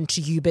have happened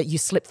to you, but you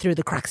slipped through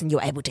the cracks and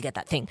you're able to get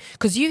that thing.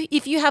 Because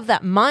if you have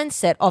that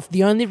mindset of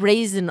the only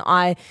reason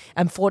I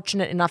am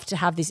fortunate enough to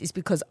have this is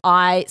because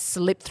I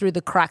slipped through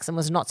the cracks and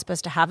was not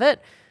supposed to have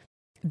it,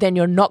 then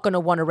you're not going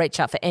to want to reach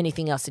out for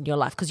anything else in your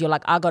life, because you're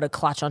like, I got to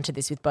clutch onto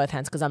this with both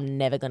hands because I'm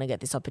never going to get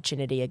this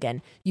opportunity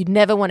again. You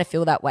never want to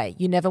feel that way.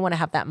 You never want to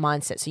have that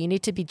mindset. So you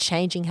need to be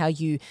changing how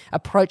you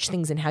approach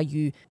things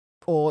and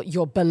or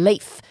your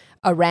belief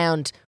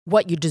around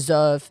what you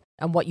deserve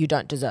and what you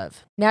don't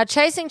deserve. Now,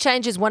 chasing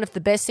change is one of the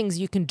best things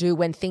you can do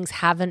when things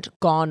haven't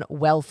gone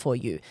well for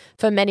you,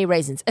 for many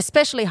reasons,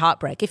 especially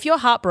heartbreak. If you're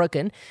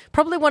heartbroken,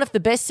 probably one of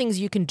the best things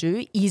you can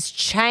do is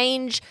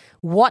change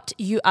what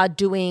you are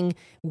doing,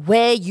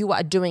 where you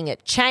are doing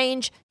it.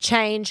 Change.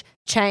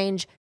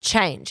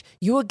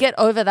 You will get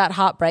over that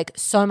heartbreak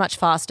so much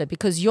faster,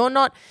 because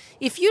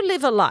if you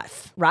live a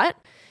life, right,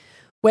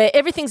 where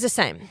everything's the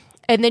same,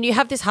 and then you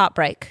have this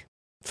heartbreak,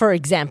 for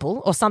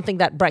example, or something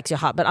that breaks your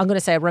heart, but I'm going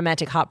to say a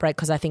romantic heartbreak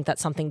because I think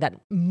that's something that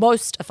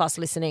most of us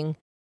listening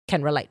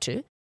can relate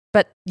to.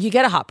 But you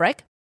get a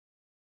heartbreak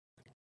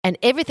and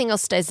everything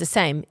else stays the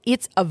same.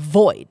 It's a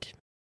void.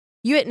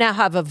 You now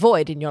have a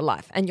void in your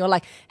life and you're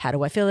like, how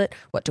do I feel it?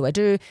 What do I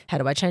do? How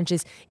do I change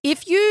this?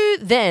 If you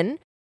then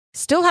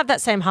still have that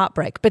same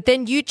heartbreak, but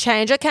then you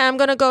change, okay, I'm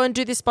going to go and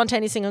do this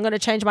spontaneous thing. I'm going to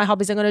change my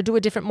hobbies. I'm going to do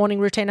a different morning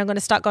routine. I'm going to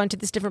start going to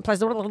this different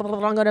place. I'm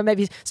going to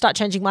maybe start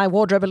changing my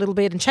wardrobe a little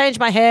bit and change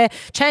my hair,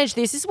 change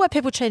this. This is why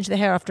people change their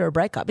hair after a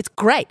breakup. It's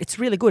great. It's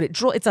really good.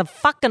 It's a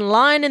fucking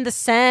line in the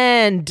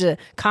sand.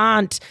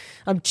 I'm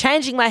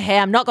changing my hair.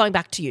 I'm not going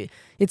back to you.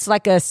 It's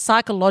like a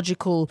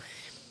psychological,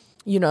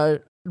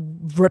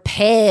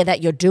 repair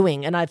that you're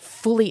doing. And I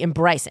fully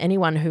embrace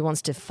anyone who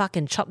wants to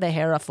fucking chop their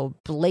hair off or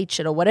bleach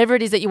it or whatever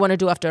it is that you want to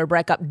do after a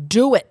breakup.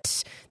 Do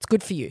it. It's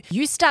good for you.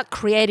 You start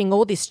creating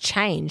all this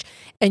change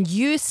and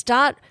you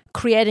start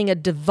creating a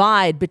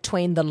divide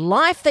between the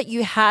life that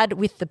you had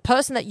with the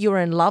person that you were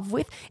in love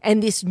with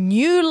and this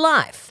new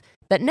life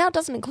that now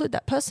doesn't include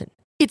that person.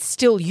 It's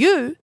still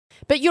you,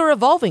 but you're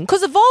evolving,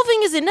 because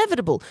evolving is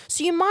inevitable.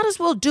 So you might as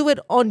well do it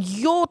on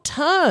your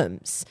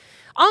terms.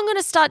 I'm going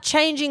to start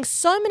changing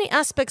so many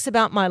aspects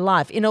about my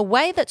life in a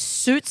way that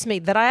suits me,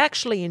 that I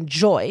actually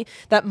enjoy,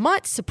 that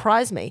might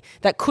surprise me,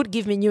 that could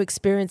give me new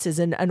experiences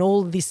and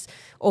all these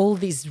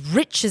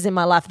riches in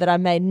my life that I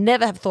may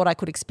never have thought I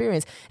could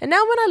experience. And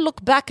now when I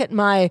look back at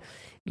my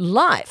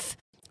life,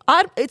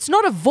 it's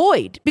not a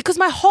void, because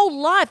my whole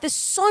life, there's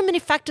so many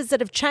factors that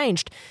have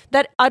changed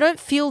that I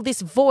don't feel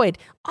this void.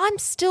 I'm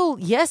still,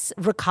 yes,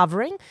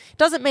 recovering.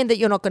 Doesn't mean that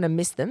you're not going to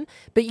miss them,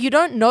 but you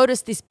don't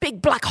notice this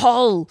big black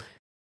hole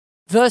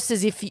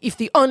versus if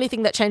the only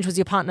thing that changed was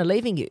your partner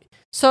leaving you.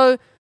 So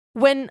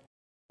when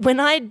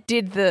I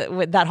did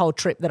that whole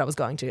trip that I was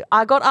going to,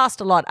 I got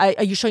asked a lot,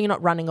 are you sure you're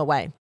not running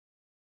away?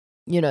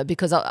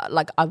 Because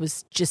I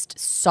was just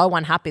so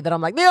unhappy that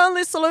I'm like, the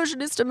only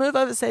solution is to move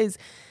overseas.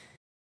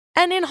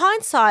 And in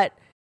hindsight,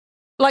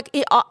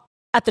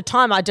 at the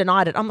time I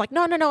denied it. I'm like,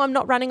 no, I'm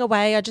not running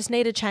away. I just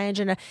need a change.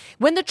 And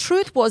when the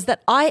truth was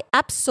that I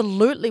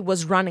absolutely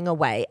was running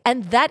away,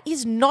 and that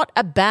is not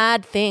a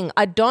bad thing.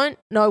 I don't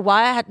know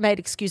why I had made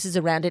excuses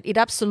around it. It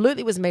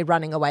absolutely was me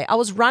running away. I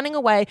was running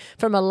away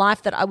from a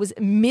life that I was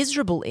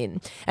miserable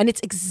in, and it's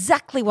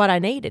exactly what I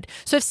needed.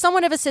 So if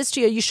someone ever says to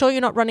you, are you sure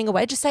you're not running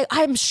away? Just say,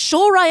 I'm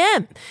sure I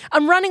am.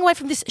 I'm running away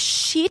from this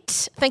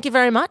shit. Thank you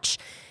very much.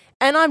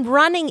 and I'm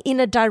running in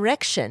a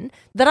direction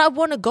that I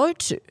want to go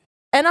to,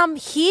 and I'm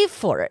here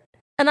for it.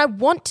 And I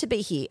want to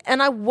be here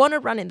and I want to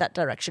run in that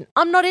direction.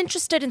 I'm not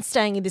interested in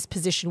staying in this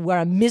position where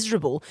I'm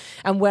miserable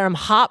and where I'm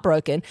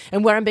heartbroken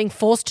and where I'm being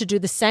forced to do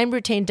the same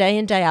routine day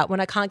in, day out when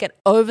I can't get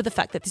over the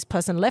fact that this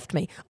person left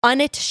me. I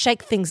need to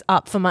shake things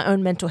up for my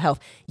own mental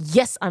health.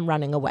 Yes, I'm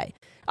running away.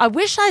 I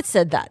wish I'd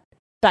said that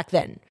back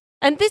then.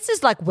 And this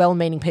is like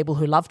well-meaning people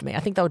who loved me.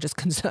 I think they were just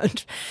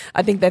concerned.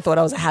 I think they thought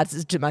I was a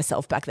hazard to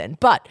myself back then.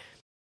 But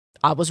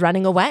I was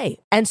running away,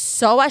 and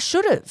so I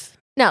should have.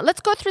 Now,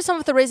 let's go through some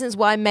of the reasons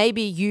why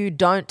maybe you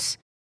don't,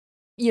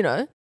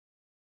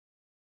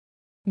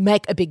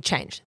 make a big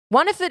change.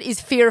 One of it is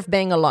fear of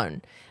being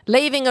alone,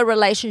 leaving a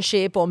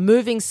relationship or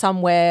moving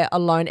somewhere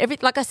alone.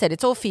 Like I said,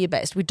 it's all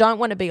fear-based. We don't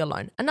want to be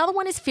alone. Another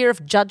one is fear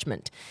of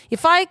judgment.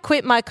 If I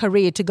quit my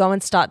career to go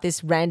and start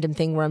this random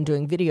thing where I'm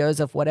doing videos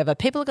of whatever,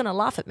 people are going to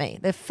laugh at me.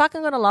 They're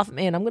fucking going to laugh at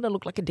me and I'm going to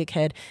look like a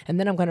dickhead and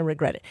then I'm going to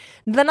regret it.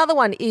 Another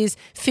one is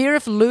fear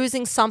of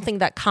losing something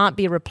that can't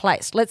be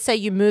replaced. Let's say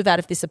you move out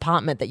of this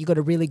apartment that you got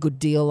a really good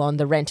deal on,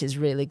 the rent is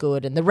really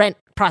good and the rent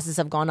prices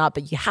have gone up,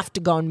 but you have to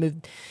go and move.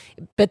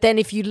 But then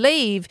if you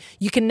leave,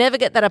 you can never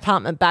get that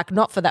apartment back,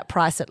 not for that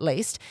price at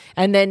least.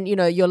 And then,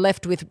 you're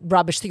left with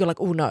rubbish. So you're like,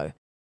 oh no,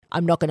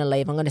 I'm not going to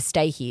leave. I'm going to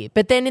stay here.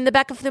 But then in the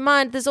back of the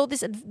mind, there's all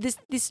this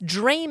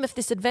dream of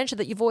this adventure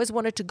that you've always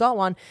wanted to go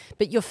on,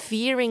 but you're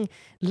fearing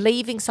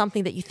leaving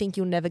something that you think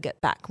you'll never get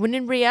back. When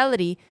in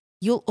reality,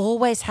 you'll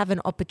always have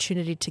an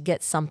opportunity to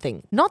get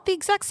something, not the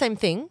exact same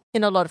thing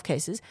in a lot of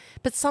cases,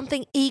 but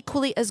something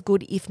equally as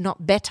good, if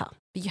not better.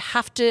 But you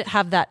have to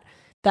have that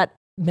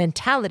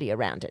mentality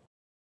around it.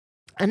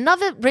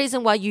 Another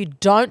reason why you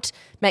don't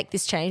make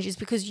this change is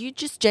because you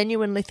just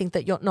genuinely think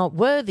that you're not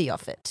worthy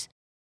of it.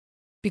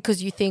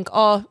 Because you think,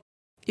 oh,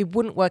 it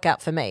wouldn't work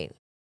out for me.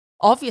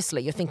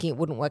 Obviously, you're thinking it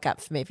wouldn't work out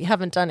for me. If you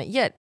haven't done it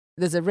yet,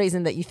 there's a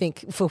reason that you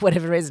think for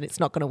whatever reason it's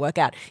not going to work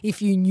out.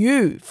 If you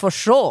knew for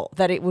sure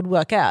that it would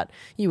work out,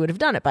 you would have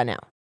done it by now.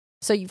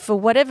 So for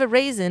whatever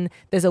reason,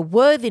 there's a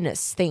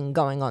worthiness thing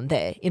going on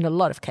there in a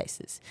lot of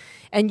cases.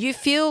 And you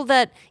feel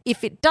that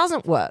if it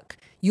doesn't work,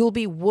 you'll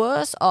be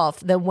worse off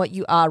than what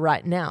you are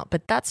right now.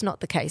 But that's not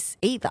the case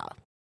either.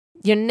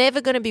 You're never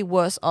going to be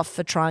worse off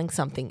for trying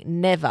something.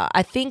 Never.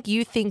 I think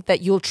you think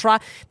that you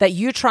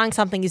trying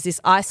something is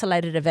this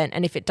isolated event.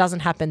 And if it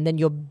doesn't happen, then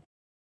you're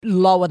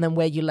lower than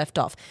where you left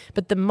off.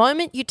 But the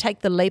moment you take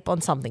the leap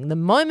on something, the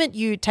moment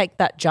you take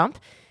that jump,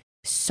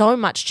 so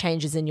much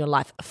changes in your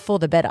life for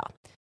the better.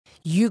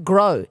 You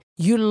grow,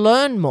 you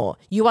learn more,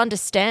 you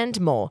understand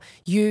more,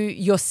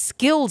 your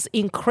skills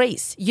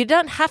increase. You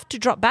don't have to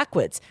drop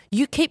backwards.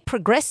 You keep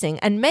progressing,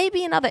 and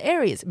maybe in other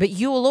areas, but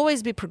you will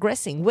always be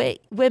progressing.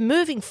 We're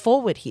moving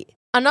forward here.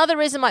 Another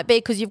reason might be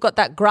because you've got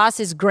that grass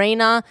is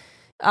greener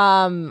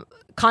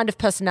kind of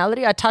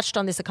personality. I touched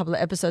on this a couple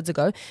of episodes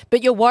ago,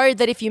 but you're worried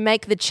that if you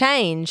make the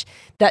change,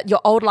 that your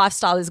old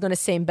lifestyle is going to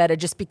seem better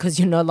just because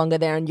you're no longer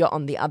there and you're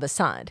on the other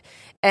side.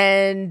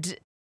 And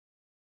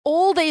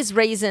all these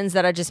reasons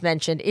that I just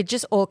mentioned, it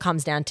just all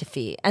comes down to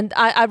fear. And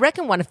I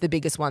reckon one of the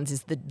biggest ones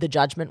is the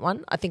judgment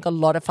one. I think a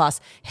lot of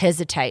us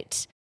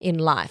hesitate in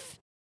life,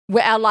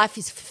 where our life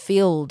is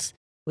filled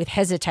with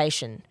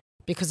hesitation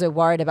because we're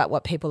worried about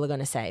what people are going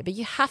to say. But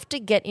you have to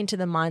get into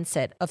the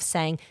mindset of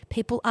saying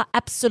people are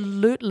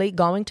absolutely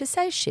going to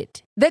say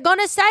shit. They're going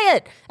to say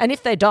it. And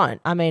if they don't,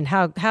 I mean,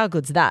 how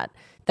good's that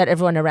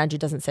everyone around you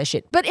doesn't say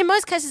shit? But in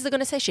most cases, they're going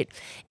to say shit.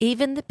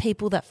 Even the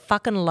people that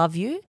fucking love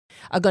you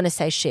are going to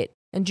say shit.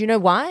 And do you know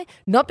why?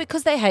 Not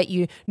because they hate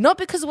you, not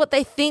because what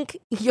they think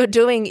you're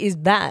doing is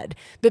bad,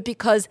 but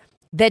because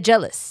they're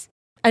jealous.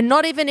 And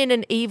not even in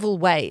an evil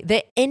way.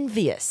 They're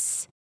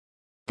envious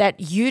that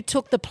you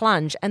took the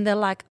plunge and they're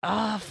like,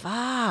 oh,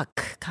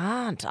 fuck,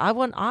 can't. I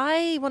want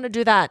to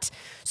do that.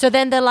 So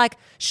then they're like,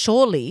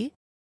 surely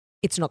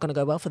it's not going to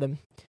go well for them.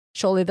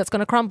 Surely that's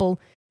going to crumble.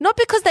 Not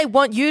because they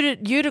want you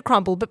to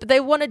crumble, but they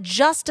want to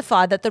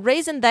justify that the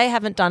reason they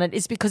haven't done it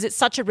is because it's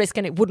such a risk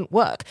and it wouldn't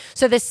work.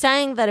 So they're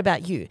saying that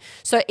about you.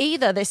 So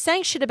either they're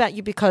saying shit about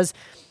you because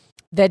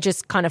they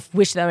just kind of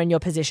wish they were in your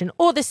position,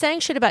 or they're saying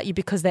shit about you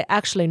because they're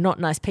actually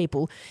not nice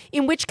people,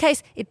 in which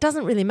case it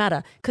doesn't really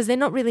matter because they're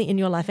not really in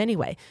your life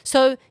anyway.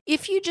 So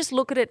if you just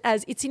look at it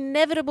as it's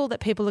inevitable that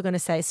people are going to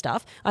say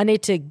stuff, I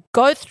need to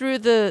go through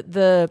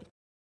the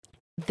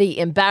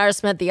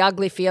embarrassment, the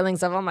ugly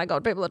feelings of, oh my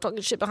God, people are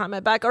talking shit behind my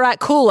back. All right,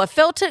 cool. I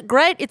felt it.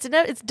 Great. It's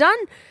done.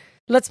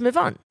 Let's move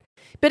on.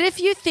 But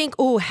if you think,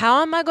 oh,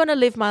 how am I going to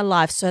live my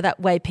life so that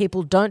way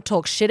people don't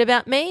talk shit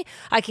about me?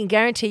 I can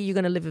guarantee you're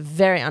going to live a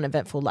very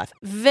uneventful life.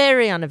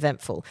 Very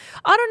uneventful.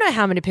 I don't know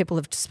how many people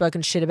have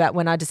spoken shit about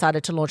when I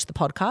decided to launch the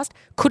podcast.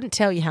 Couldn't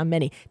tell you how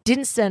many.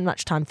 Didn't spend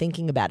much time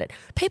thinking about it.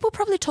 People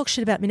probably talk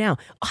shit about me now.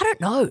 I don't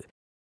know.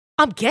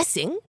 I'm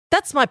guessing.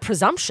 That's my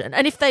presumption.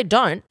 And if they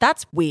don't,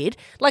 that's weird.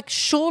 Like,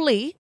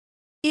 surely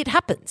it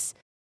happens.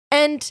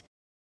 And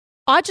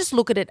I just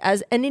look at it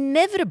as an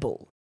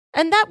inevitable.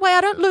 And that way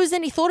I don't lose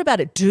any thought about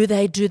it. Do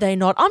they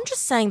not? I'm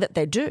just saying that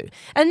they do.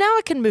 And now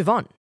I can move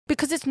on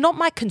because it's not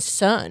my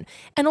concern.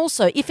 And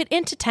also, if it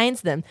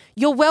entertains them,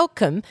 you're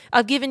welcome.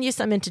 I've given you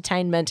some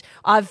entertainment.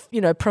 I've,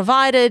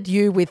 provided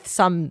you with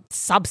some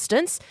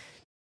substance.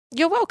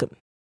 You're welcome.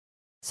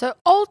 So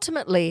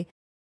ultimately,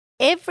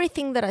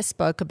 everything that I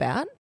spoke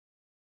about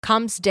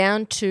comes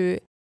down to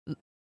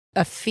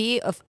a fear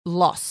of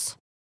loss.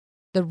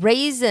 The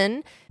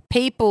reason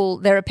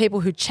there are people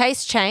who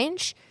chase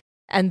change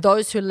and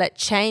those who let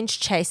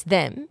change chase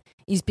them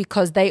is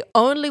because they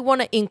only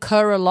want to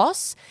incur a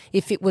loss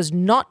if it was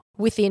not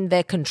within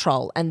their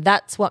control. And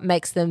that's what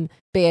makes them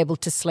be able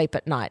to sleep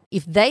at night.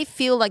 If they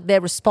feel like they're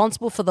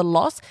responsible for the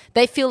loss,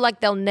 they feel like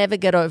they'll never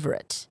get over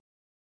it.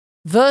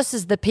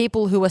 Versus the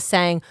people who are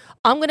saying,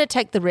 I'm going to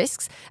take the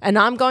risks and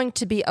I'm going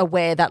to be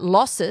aware that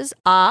losses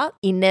are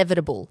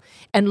inevitable.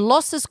 And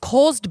losses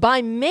caused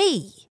by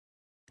me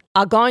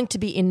are going to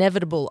be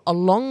inevitable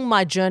along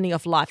my journey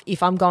of life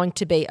if I'm going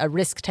to be a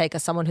risk taker,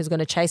 someone who's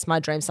going to chase my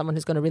dreams, someone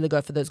who's going to really go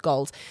for those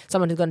goals,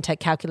 someone who's going to take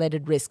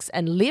calculated risks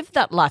and live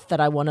that life that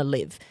I want to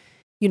live.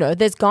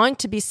 There's going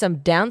to be some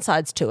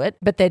downsides to it,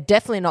 but they're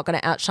definitely not going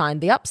to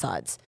outshine the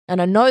upsides.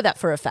 And I know that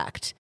for a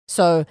fact.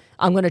 So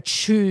I'm going to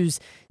choose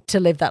to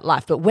live that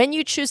life. But when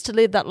you choose to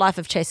live that life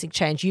of chasing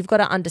change, you've got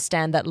to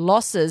understand that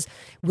losses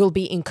will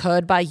be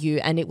incurred by you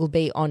and it will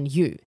be on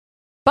you.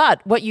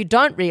 But what you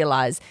don't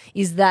realize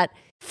is that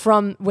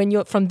from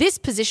this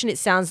position,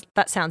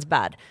 that sounds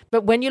bad.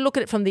 But when you look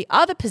at it from the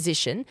other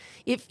position,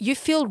 if you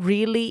feel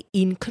really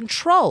in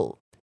control,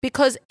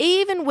 because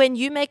even when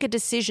you make a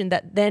decision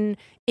that then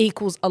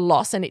equals a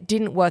loss and it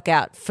didn't work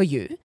out for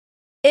you,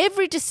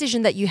 every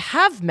decision that you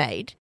have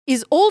made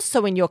is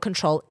also in your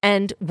control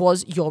and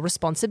was your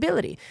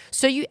responsibility.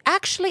 So you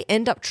actually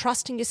end up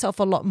trusting yourself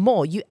a lot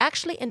more. You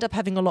actually end up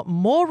having a lot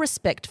more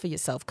respect for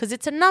yourself because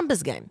it's a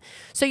numbers game.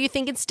 So you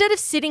think, instead of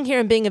sitting here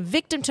and being a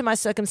victim to my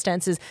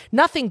circumstances,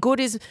 nothing good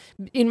is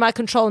in my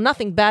control,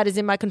 nothing bad is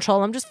in my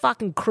control, I'm just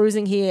fucking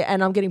cruising here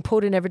and I'm getting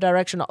pulled in every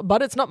direction,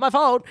 but it's not my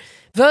fault.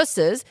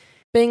 Versus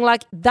being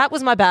like, that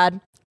was my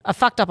bad. I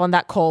fucked up on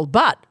that call,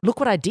 but look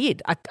what I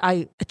did.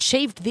 I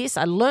achieved this.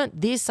 I learned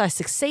this. I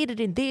succeeded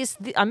in this.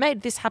 I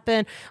made this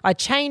happen. I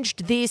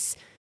changed this.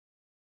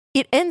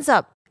 It ends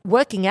up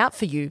working out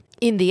for you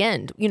in the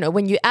end.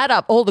 When you add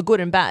up all the good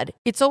and bad,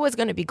 it's always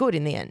going to be good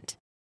in the end.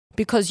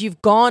 Because you've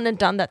gone and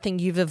done that thing,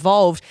 you've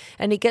evolved,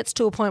 and it gets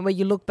to a point where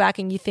you look back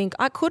and you think,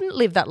 I couldn't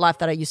live that life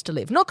that I used to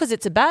live. Not because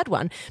it's a bad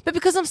one, but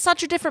because I'm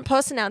such a different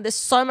person now. There's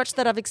so much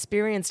that I've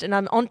experienced and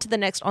I'm on to the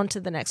next, on to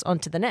the next, on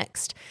to the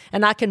next.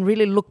 And I can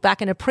really look back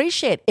and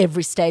appreciate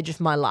every stage of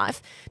my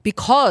life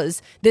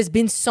because there's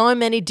been so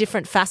many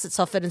different facets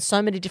of it and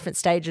so many different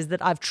stages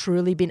that I've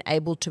truly been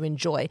able to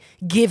enjoy,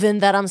 given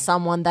that I'm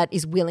someone that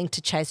is willing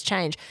to chase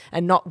change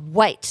and not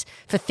wait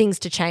for things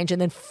to change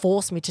and then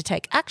force me to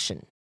take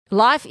action.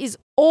 Life is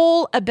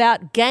all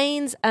about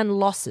gains and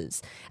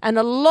losses. And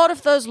a lot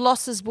of those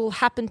losses will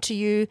happen to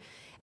you,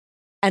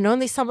 and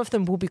only some of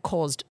them will be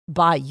caused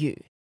by you.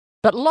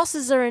 But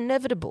losses are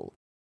inevitable.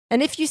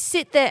 And if you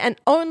sit there and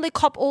only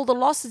cop all the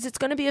losses, it's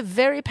going to be a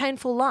very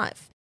painful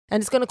life. And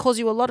it's going to cause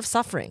you a lot of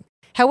suffering.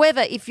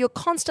 However, if you're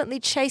constantly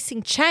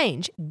chasing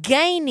change,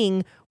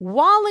 gaining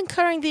while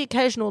incurring the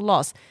occasional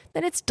loss,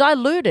 then it's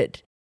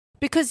diluted.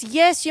 Because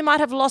yes, you might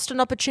have lost an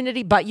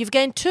opportunity, but you've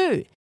gained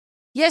two.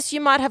 Yes,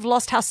 you might have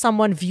lost how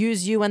someone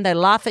views you and they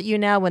laugh at you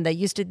now when they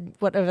used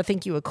to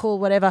think you were cool,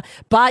 whatever.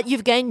 But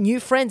you've gained new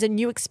friends and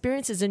new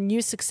experiences and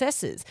new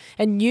successes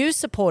and new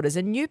supporters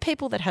and new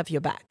people that have your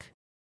back.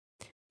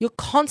 You're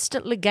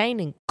constantly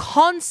gaining.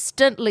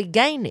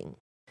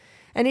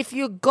 And if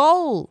your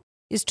goal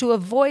is to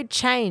avoid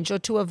change or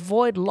to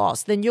avoid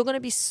loss, then you're going to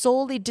be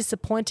sorely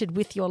disappointed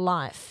with your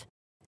life.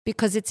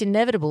 Because it's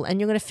inevitable and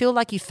you're going to feel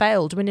like you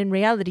failed when in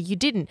reality you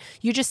didn't.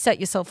 You just set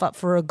yourself up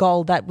for a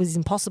goal that was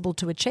impossible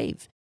to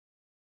achieve.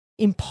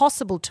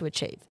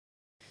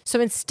 So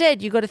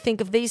instead, you've got to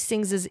think of these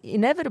things as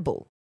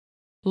inevitable,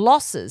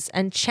 losses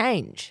and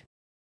change,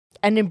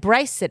 and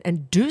embrace it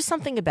and do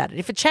something about it.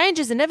 If a change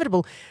is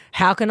inevitable,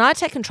 how can I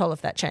take control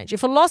of that change?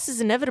 If a loss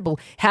is inevitable,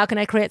 how can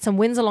I create some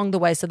wins along the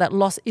way so that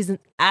loss isn't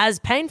as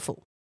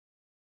painful?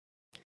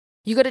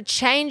 You got to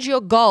change your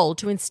goal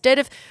to, instead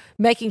of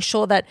making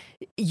sure that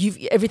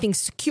everything's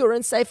secure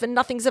and safe and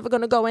nothing's ever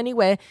going to go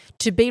anywhere,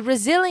 to be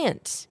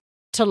resilient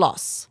to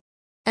loss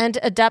and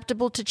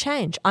adaptable to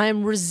change. I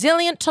am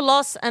resilient to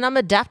loss and I'm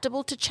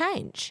adaptable to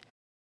change.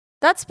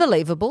 That's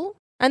believable.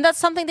 And that's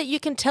something that you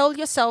can tell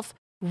yourself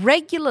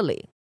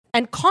regularly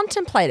and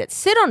contemplate it.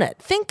 Sit on it.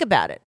 Think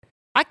about it.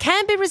 I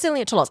can be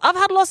resilient to loss. I've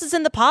had losses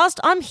in the past.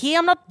 I'm here.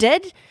 I'm not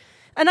dead.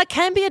 And I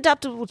can be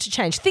adaptable to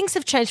change. Things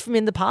have changed for me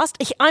in the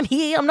past. I'm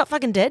here. I'm not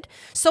fucking dead.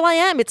 So I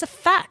am. It's a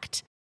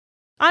fact.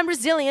 I'm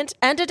resilient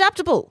and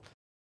adaptable.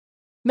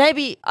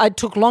 Maybe I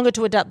took longer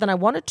to adapt than I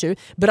wanted to,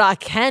 but I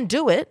can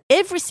do it.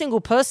 Every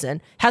single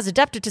person has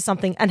adapted to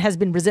something and has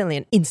been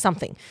resilient in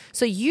something.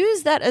 So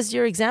use that as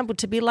your example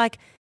to be like,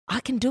 I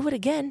can do it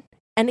again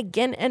and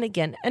again and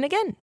again and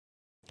again.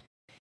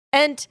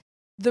 And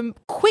the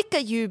quicker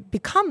you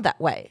become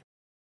that way,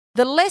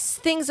 the less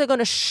things are going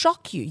to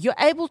shock you. You're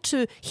able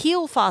to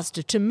heal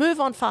faster, to move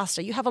on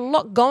faster. You have a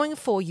lot going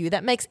for you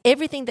that makes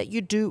everything that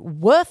you do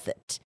worth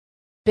it.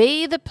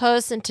 Be the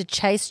person to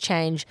chase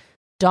change.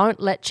 Don't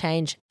let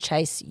change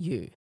chase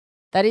you.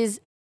 That is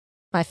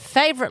my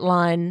favorite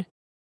line.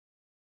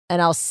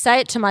 And I'll say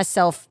it to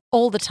myself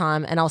all the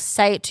time, and I'll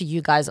say it to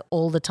you guys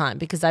all the time,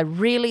 because I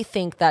really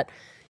think that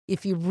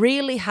if you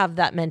really have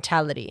that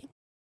mentality,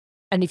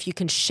 and if you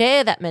can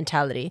share that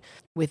mentality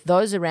with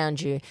those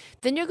around you,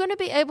 then you're going to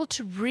be able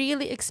to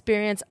really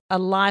experience a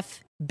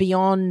life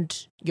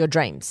beyond your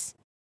dreams.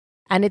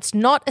 And it's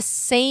not a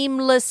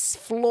seamless,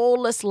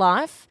 flawless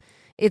life.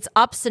 It's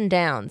ups and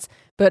downs.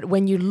 But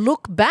when you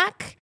look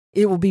back,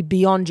 it will be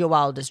beyond your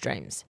wildest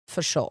dreams,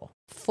 for sure.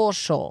 For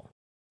sure.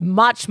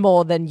 Much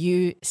more than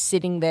you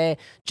sitting there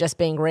just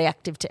being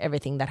reactive to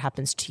everything that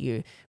happens to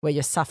you, where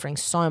you're suffering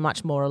so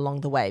much more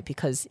along the way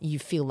because you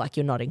feel like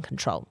you're not in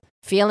control.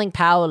 Feeling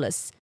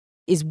powerless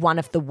is one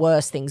of the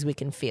worst things we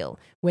can feel.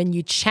 When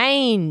you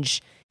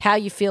change how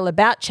you feel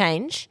about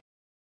change,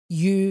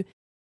 you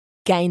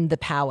gain the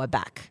power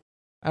back.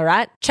 All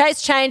right?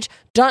 Chase change.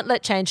 Don't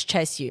let change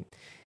chase you.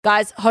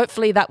 Guys,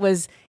 hopefully that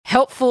was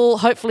helpful.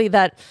 Hopefully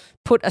that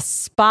put a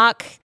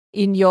spark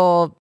in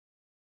your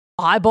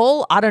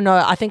eyeball. I don't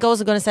know. I think I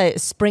was going to say a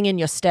spring in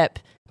your step,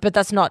 but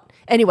that's not.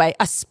 Anyway,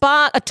 a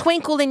spark, a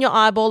twinkle in your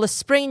eyeball, a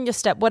spring in your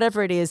step,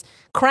 whatever it is,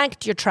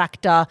 cranked your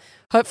tractor.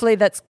 Hopefully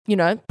that's,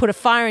 put a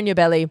fire in your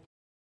belly.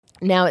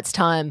 Now it's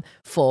time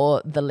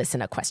for the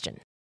listener question.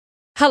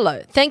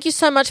 Hello. Thank you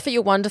so much for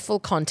your wonderful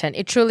content.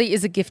 It truly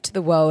is a gift to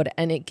the world,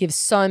 and it gives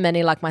so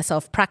many like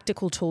myself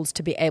practical tools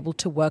to be able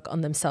to work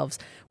on themselves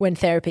when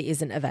therapy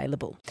isn't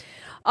available.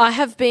 I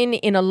have been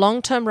in a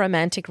long-term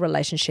romantic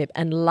relationship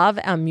and love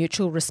our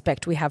mutual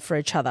respect we have for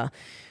each other.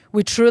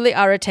 We truly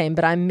are a team,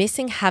 but I'm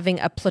missing having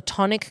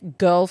platonic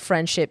girl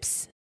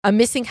friendships in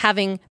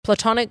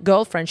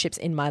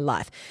my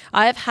life.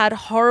 I have had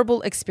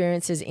horrible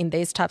experiences in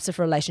these types of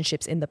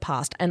relationships in the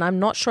past, and I'm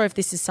not sure if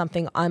this is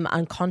something I'm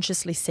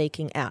unconsciously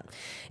seeking out.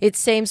 It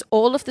seems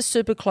all of the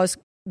super close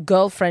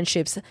girl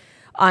friendships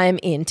I am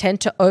in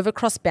tend to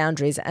overcross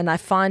boundaries, and I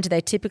find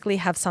they typically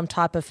have some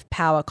type of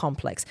power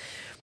complex.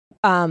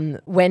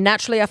 Where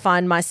naturally I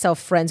find myself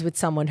friends with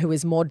someone who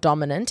is more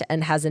dominant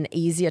and has an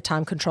easier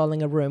time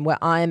controlling a room, where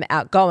I am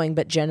outgoing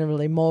but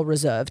generally more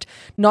reserved.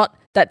 Not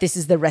that this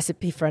is the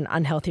recipe for an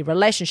unhealthy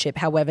relationship.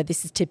 However,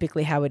 this is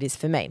typically how it is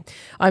for me.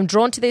 I'm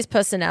drawn to these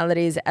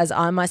personalities as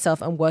I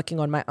myself am working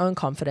on my own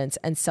confidence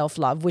and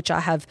self-love, which I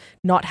have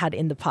not had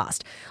in the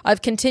past.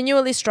 I've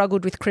continually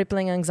struggled with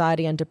crippling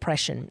anxiety and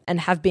depression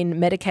and have been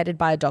medicated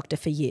by a doctor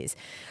for years.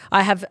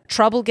 I have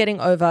trouble getting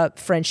over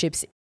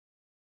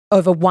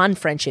one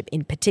friendship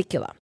in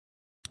particular.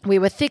 We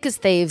were thick as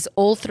thieves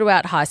all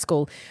throughout high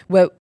school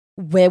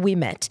where we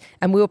met,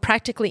 and we were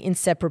practically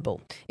inseparable.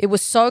 It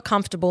was so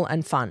comfortable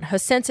and fun. Her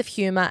sense of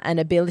humor and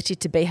ability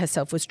to be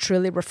herself was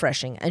truly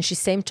refreshing, and she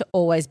seemed to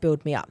always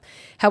build me up.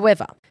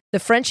 However, the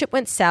friendship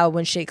went sour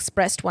when she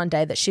expressed one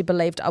day that she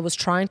believed I was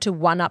trying to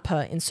one-up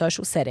her in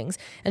social settings,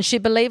 and she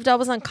believed I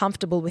was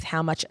uncomfortable with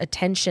how much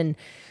attention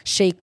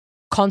she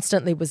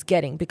constantly was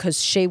getting because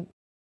she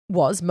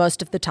was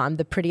most of the time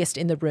the prettiest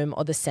in the room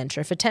or the center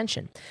of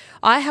attention.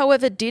 I,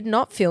 however, did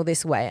not feel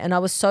this way, and I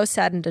was so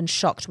saddened and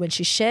shocked when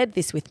she shared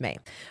this with me.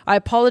 I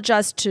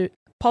apologized to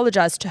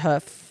her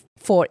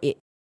for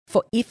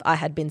if I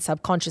had been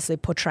subconsciously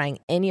portraying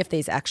any of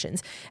these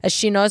actions, as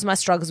she knows my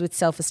struggles with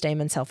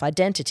self-esteem and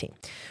self-identity.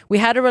 We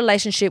had a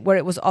relationship where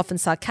it was often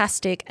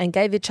sarcastic and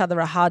gave each other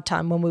a hard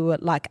time when we were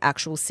like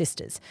actual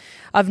sisters.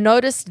 I've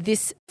noticed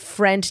this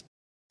friend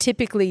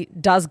typically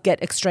does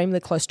get extremely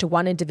close to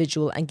one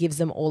individual and gives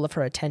them all of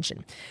her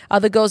attention.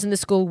 Other girls in the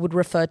school would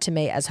refer to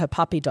me as her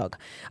puppy dog.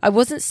 I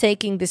wasn't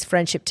seeking this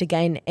friendship to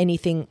gain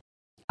anything.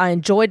 I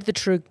enjoyed the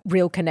true,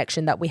 real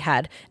connection that we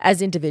had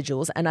as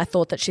individuals, and I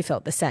thought that she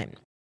felt the same.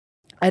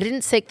 I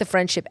didn't seek the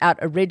friendship out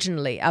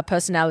originally. Our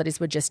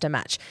personalities were just a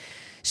match.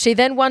 She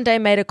then one day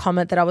made a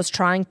comment that I was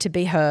trying to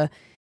be her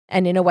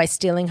and in a way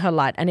stealing her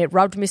light, and it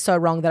rubbed me so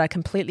wrong that I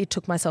completely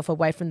took myself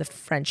away from the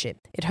friendship.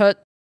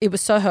 It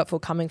was so hurtful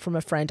coming from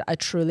a friend I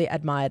truly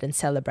admired and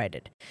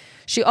celebrated.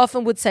 She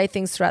often would say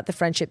things throughout the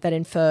friendship that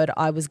inferred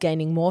I was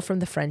gaining more from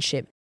the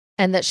friendship,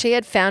 and that she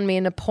had found me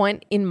in a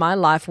point in my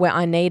life where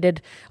I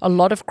needed a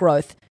lot of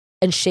growth,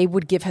 and she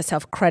would give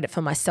herself credit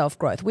for my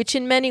self-growth, which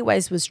in many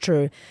ways was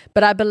true,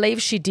 but I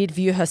believe she did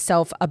view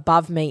herself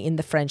above me in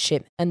the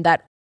friendship, and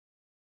that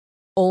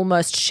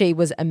almost she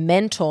was a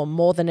mentor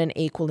more than an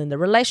equal in the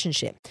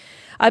relationship.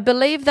 I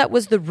believe that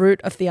was the root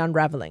of the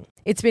unraveling.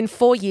 It's been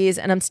 4 years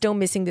and I'm still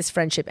missing this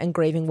friendship and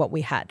grieving what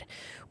we had.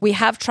 We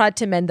have tried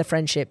to mend the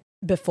friendship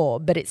before,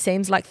 but it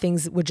seems like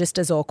things were just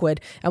as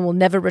awkward and will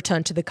never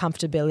return to the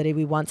comfortability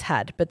we once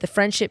had. But the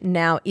friendship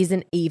now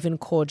isn't even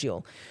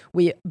cordial.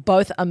 We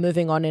both are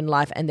moving on in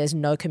life and there's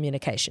no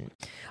communication.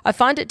 I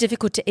find it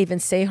difficult to even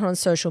see her on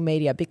social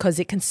media because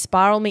it can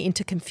spiral me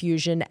into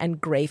confusion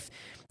and grief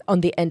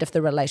on the end of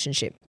the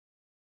relationship.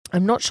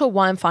 I'm not sure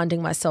why I'm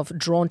finding myself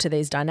drawn to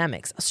these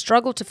dynamics. I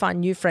struggle to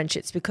find new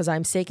friendships because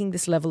I'm seeking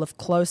this level of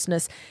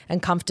closeness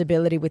and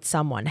comfortability with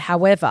someone.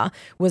 However,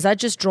 was I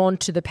just drawn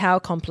to the power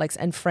complex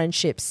and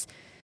friendships,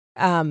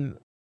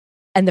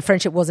 and the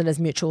friendship wasn't as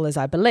mutual as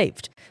I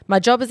believed? My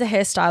job as a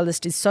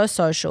hairstylist is so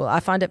social. I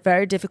find it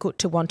very difficult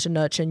to want to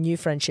nurture new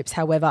friendships.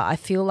 However, I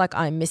feel like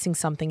I'm missing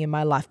something in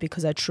my life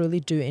because I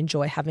truly do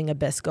enjoy having a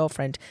best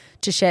girlfriend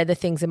to share the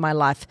things in my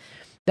life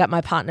that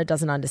my partner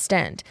doesn't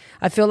understand.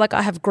 I feel like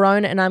I have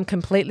grown and I'm a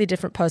completely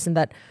different person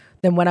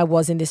than when I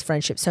was in this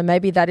friendship. So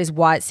maybe that is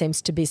why it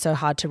seems to be so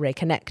hard to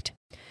reconnect.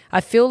 I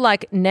feel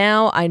like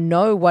now I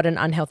know what an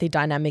unhealthy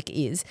dynamic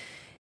is,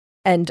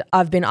 and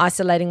I've been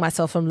isolating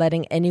myself from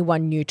letting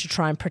anyone new to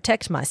try and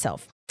protect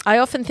myself. I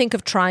often think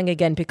of trying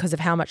again because of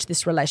how much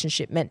this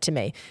relationship meant to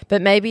me,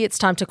 but maybe it's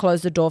time to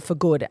close the door for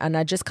good, and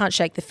I just can't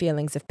shake the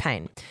feelings of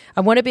pain.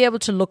 I want to be able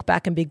to look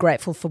back and be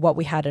grateful for what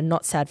we had and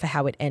not sad for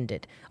how it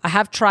ended. I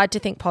have tried to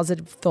think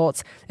positive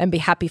thoughts and be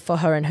happy for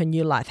her and her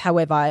new life.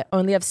 However, I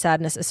only have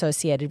sadness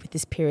associated with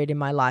this period in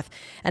my life,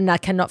 and I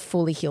cannot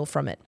fully heal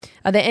from it.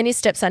 Are there any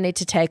steps I need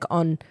to take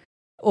on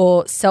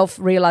or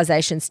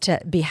self-realizations to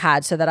be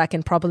had so that I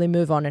can properly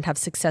move on and have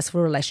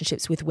successful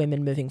relationships with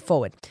women moving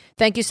forward?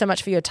 Thank you so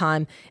much for your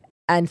time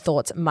and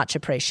thoughts. Much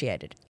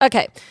appreciated.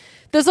 Okay,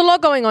 there's a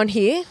lot going on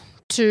here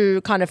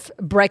to kind of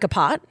break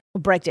apart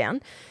or break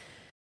down.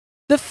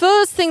 The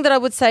first thing that I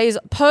would say is,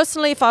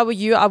 personally, if I were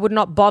you, I would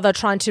not bother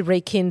trying to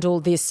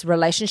rekindle this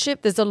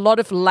relationship. There's a lot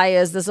of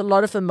layers. There's a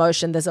lot of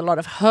emotion. There's a lot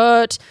of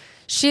hurt.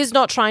 She's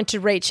not trying to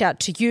reach out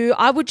to you.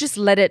 I would just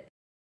let it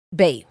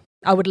be.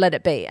 I would let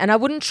it be. And I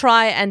wouldn't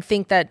try and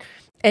think that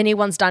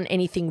anyone's done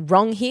anything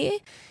wrong here.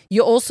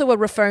 You also are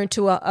referring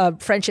to a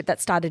friendship that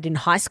started in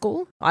high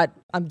school.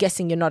 I'm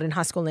guessing you're not in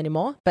high school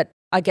anymore, but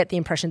I get the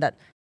impression that,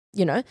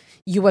 you know,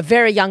 you were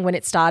very young when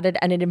it started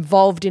and it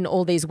involved in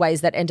all these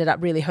ways that ended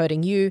up really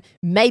hurting you,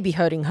 maybe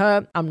hurting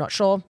her. I'm not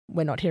sure.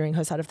 We're not hearing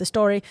her side of the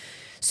story.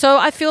 So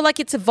I feel like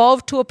it's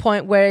evolved to a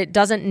point where it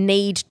doesn't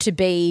need to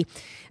be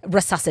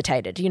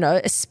resuscitated, you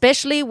know,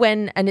 especially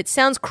when, and it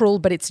sounds cruel,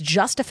 but it's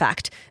just a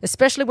fact,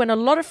 especially when a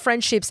lot of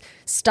friendships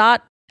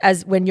start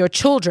as when you're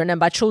children, and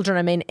by children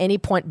I mean any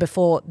point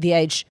before the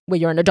age where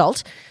you're an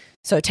adult,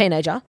 so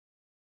teenager,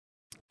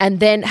 and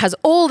then has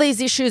all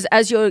these issues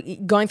as you're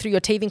going through your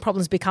teething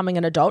problems becoming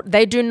an adult.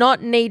 They do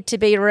not need to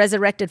be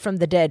resurrected from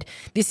the dead.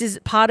 This is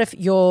part of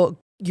your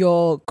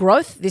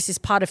growth. This is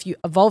part of you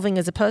evolving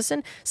as a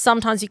person.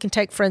 Sometimes you can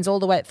take friends all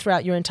the way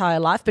throughout your entire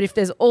life, but if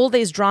there's all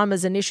these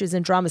dramas and issues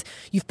and dramas,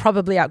 you've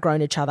probably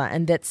outgrown each other,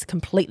 and that's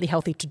completely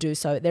healthy to do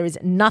so. There is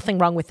nothing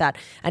wrong with that,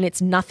 and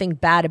it's nothing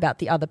bad about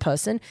the other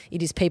person.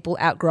 It is people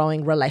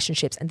outgrowing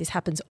relationships, and this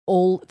happens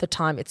all the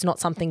time. It's not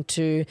something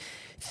to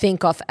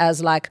think of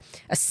as like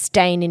a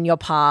stain in your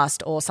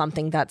past or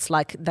something that's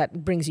like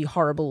that brings you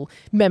horrible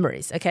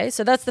memories. Okay,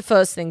 so that's the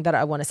first thing that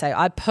I want to say.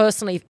 I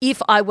personally,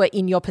 if I were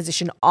in your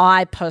position,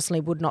 I personally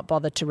would not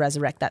bother to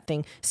resurrect that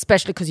thing,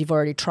 especially because you've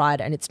already tried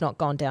and it's not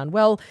gone down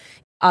well.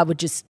 I would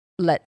just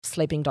let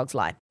sleeping dogs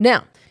lie.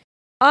 Now,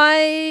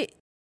 I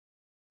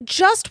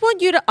just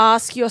want you to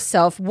ask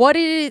yourself what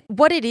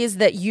it is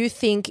that you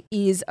think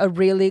is a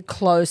really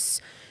close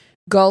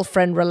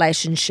girlfriend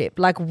relationship.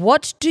 Like,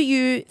 what do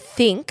you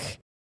think?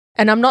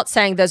 And I'm not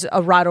saying there's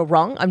a right or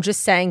wrong. I'm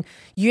just saying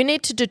you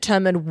need to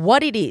determine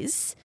what it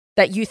is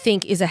that you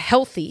think is a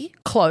healthy,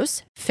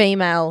 close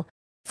female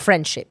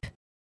friendship.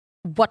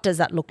 What does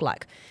that look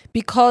like?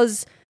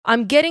 Because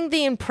I'm getting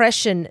the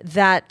impression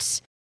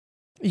that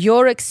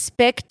you're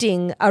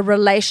expecting a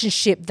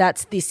relationship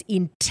that's this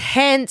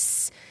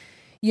intense,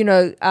 you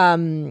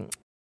know,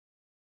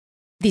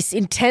 this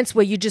intense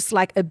where you're just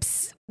like, I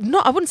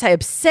wouldn't say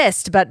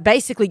obsessed, but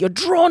basically you're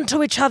drawn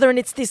to each other and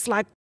it's this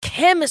like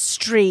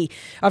chemistry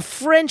of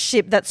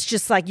friendship that's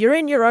just like you're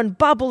in your own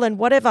bubble and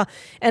whatever.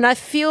 And I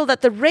feel that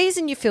the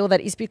reason you feel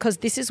that is because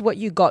this is what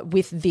you got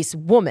with this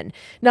woman.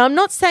 Now, I'm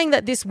not saying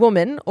that this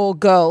woman or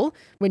girl,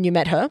 when you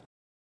met her,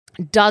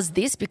 does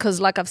this, because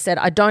like I've said,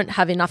 I don't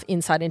have enough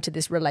insight into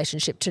this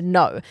relationship to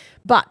know.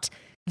 But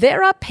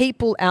there are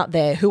people out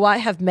there who I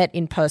have met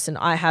in person.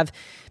 I have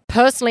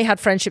personally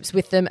had friendships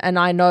with them, and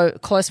I know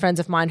close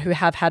friends of mine who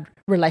have had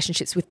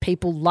relationships with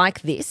people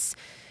like this.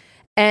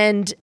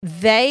 And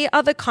they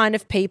are the kind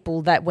of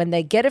people that when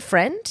they get a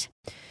friend,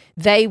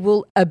 they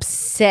will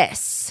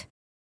obsess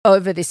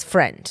over this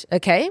friend,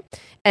 okay?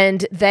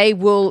 And they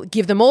will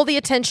give them all the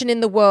attention in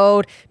the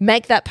world,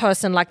 make that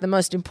person like the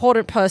most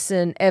important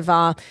person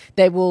ever.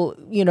 They will,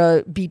 you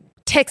know, be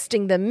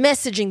texting them,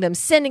 messaging them,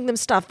 sending them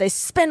stuff. They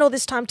spend all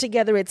this time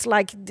together. It's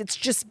like, it's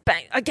just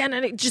bang, again,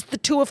 and just the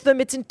two of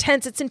them. It's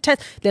intense.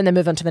 Then they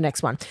move on to the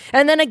next one.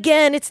 And then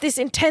again, it's this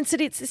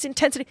intensity.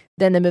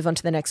 Then they move on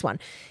to the next one.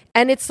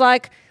 And it's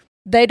like,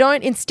 they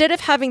don't, instead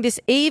of having this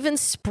even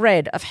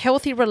spread of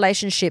healthy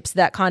relationships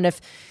that kind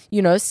of,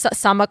 you know,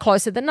 some are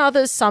closer than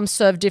others, some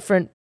serve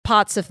different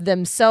parts of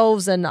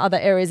themselves and other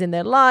areas in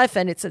their life,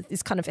 and it's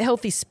this kind of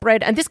healthy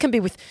spread. And this can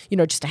be with,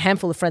 just a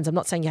handful of friends. I'm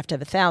not saying you have to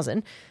have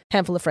 1,000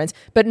 handful of friends,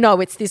 but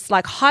no, it's this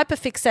like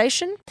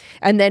hyperfixation,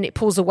 and then it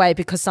pulls away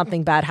because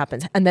something bad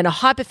happens, and then a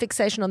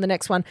hyperfixation on the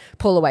next one,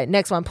 pull away,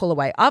 next one, pull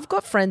away. I've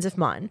got friends of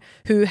mine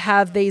who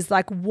have these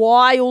like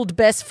wild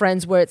best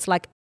friends where it's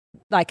like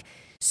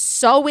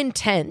so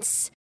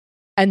intense,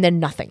 and then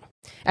nothing,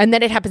 and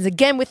then it happens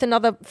again with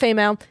another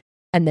female,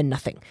 and then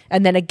nothing,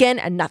 and then again,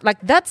 and nothing.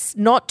 Like, that's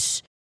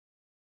not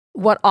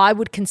what I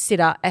would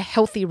consider a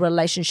healthy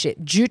relationship,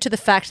 due to the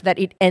fact that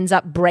it ends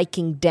up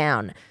breaking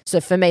down.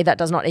 So for me, that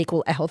does not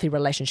equal a healthy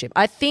relationship.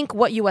 I think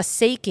what you are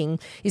seeking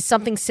is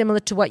something similar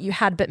to what you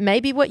had, but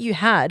maybe what you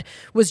had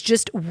was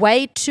just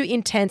way too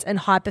intense and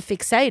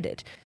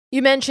hyperfixated.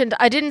 You mentioned,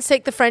 I didn't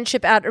seek the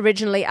friendship out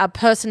originally. Our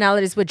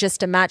personalities were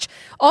just a match.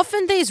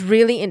 Often these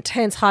really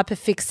intense,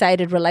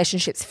 hyperfixated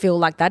relationships feel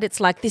like that. It's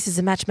like, this is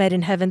a match made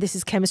in heaven. This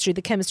is chemistry.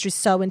 The chemistry is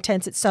so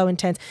intense. It's so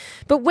intense.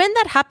 But when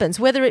that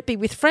happens, whether it be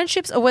with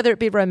friendships or whether it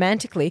be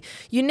romantically,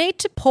 you need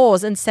to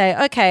pause and say,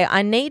 okay,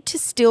 I need to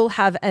still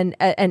have an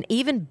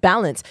even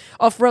balance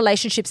of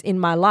relationships in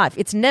my life.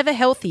 It's never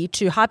healthy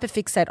to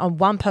hyperfixate on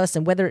one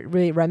person, whether it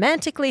be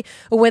romantically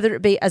or whether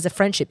it be as a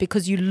friendship,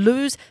 because you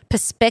lose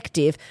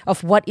perspective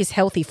of what is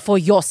healthy for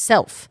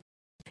yourself.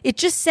 It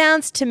just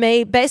sounds to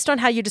me, based on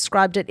how you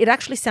described it, it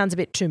actually sounds a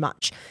bit too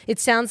much. It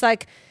sounds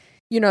like,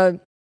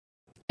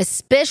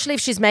 especially if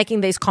she's making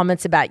these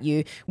comments about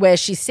you where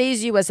she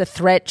sees you as a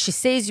threat, she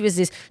sees you as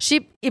this,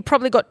 it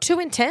probably got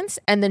too intense,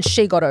 and then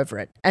she got over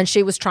it and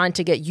she was trying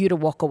to get you to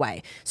walk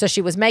away. So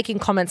she was making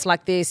comments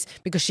like this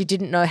because she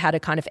didn't know how to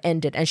kind of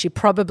end it, and she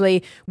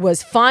probably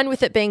was fine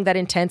with it being that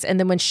intense, and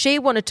then when she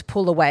wanted to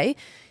pull away,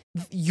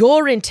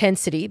 your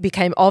intensity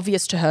became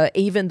obvious to her,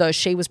 even though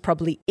she was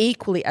probably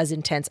equally as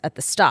intense at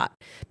the start.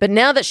 But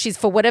now that she's,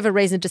 for whatever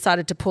reason,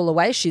 decided to pull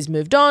away, she's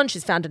moved on,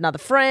 she's found another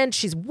friend,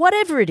 she's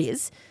whatever it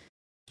is,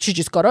 she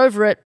just got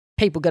over it.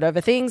 People get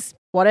over things,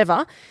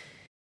 whatever.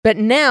 But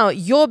now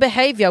your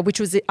behavior, which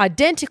was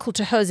identical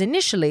to hers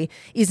initially,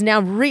 is now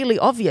really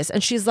obvious.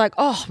 And she's like,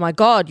 oh my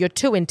God, you're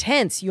too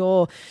intense.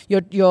 You're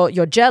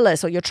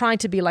jealous, or you're trying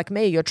to be like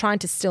me. You're trying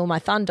to steal my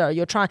thunder.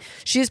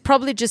 She's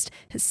probably just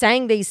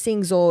saying these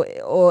things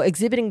or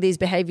exhibiting these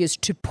behaviors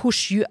to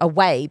push you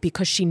away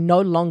because she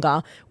no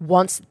longer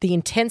wants the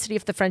intensity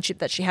of the friendship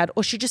that she had,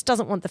 or she just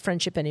doesn't want the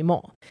friendship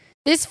anymore.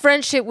 This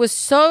friendship was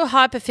so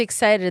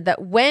hyperfixated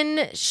that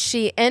when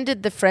she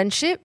ended the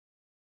friendship,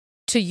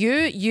 to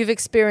you've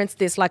experienced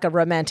this like a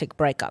romantic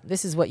breakup.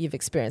 This is what you've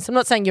experienced. I'm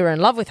not saying you're in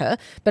love with her,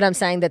 but I'm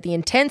saying that the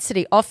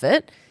intensity of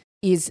it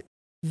is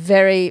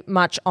very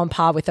much on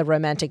par with a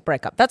romantic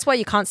breakup. That's why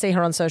you can't see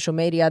her on social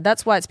media.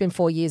 That's why it's been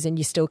 4 years and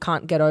you still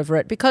can't get over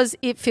it, because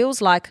it feels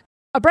like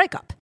a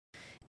breakup.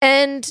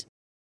 And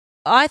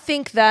I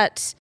think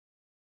that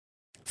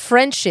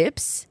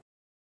friendships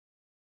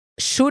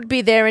should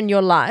be there in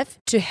your life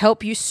to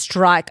help you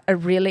strike a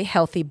really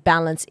healthy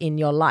balance in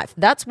your life.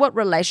 That's what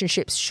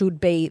relationships should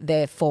be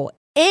there for.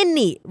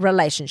 Any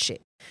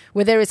relationship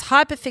where there is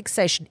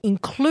hyperfixation,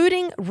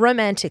 including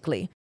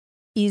romantically,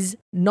 is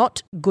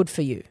not good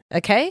for you,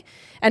 okay?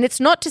 And it's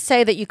not to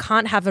say that you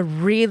can't have a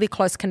really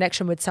close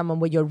connection with someone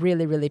where you're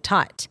really, really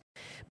tight.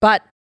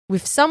 But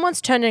if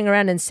someone's turning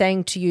around and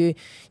saying to you,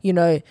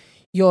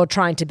 you're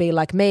trying to be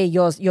like me,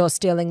 you're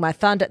stealing my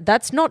thunder,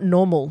 that's not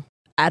normal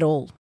at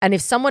all. And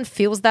if someone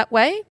feels that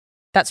way,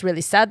 that's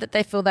really sad that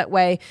they feel that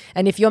way.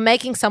 And if you're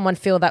making someone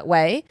feel that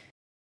way,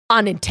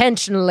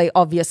 unintentionally,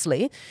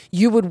 obviously,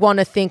 you would want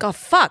to think, oh,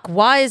 fuck,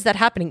 why is that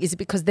happening? Is it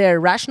because they're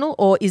irrational,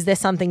 or is there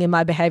something in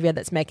my behavior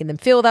that's making them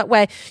feel that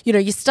way?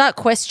 You start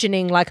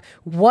questioning like,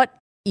 what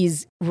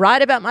is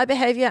right about my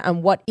behavior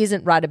and what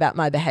isn't right about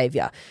my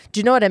behavior.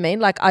 Do you know what I mean?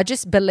 Like, I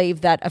just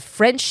believe that a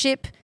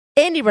friendship,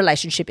 any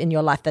relationship in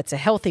your life that's a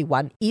healthy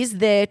one, is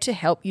there to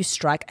help you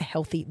strike a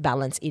healthy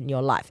balance in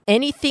your life.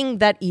 Anything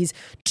that is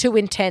too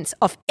intense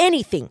of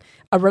anything,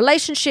 a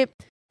relationship,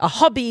 a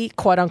hobby,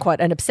 quote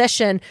unquote, an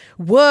obsession,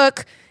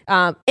 work,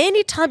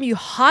 anytime you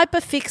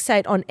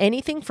hyperfixate on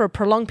anything for a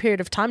prolonged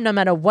period of time, no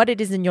matter what it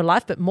is in your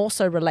life, but more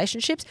so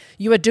relationships,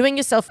 you are doing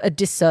yourself a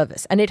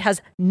disservice. And it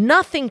has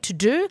nothing to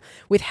do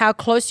with how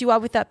close you are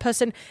with that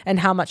person and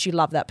how much you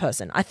love that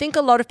person. I think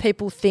a lot of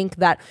people think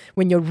that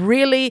when you're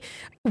really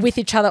with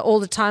each other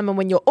all the time and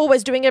when you're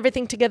always doing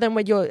everything together and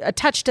when you're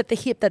attached at the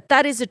hip,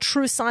 that is a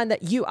true sign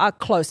that you are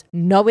close.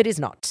 No, it is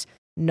not.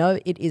 No,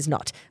 it is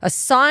not. A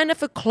sign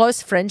of a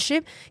close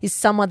friendship is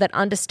someone that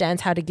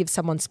understands how to give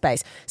someone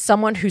space,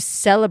 someone who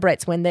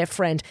celebrates when their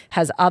friend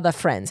has other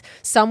friends,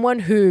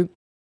 someone who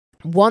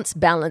wants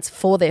balance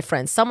for their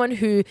friends, someone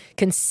who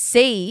can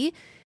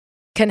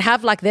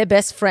have like their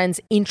best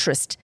friend's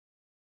interest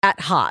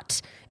at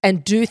heart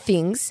and do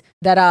things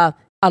that are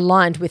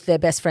aligned with their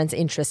best friend's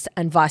interests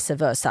and vice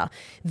versa.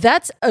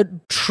 That's a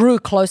true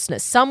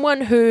closeness.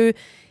 Someone who,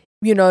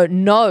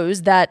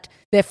 knows that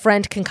their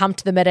friend can come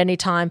to them at any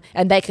time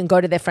and they can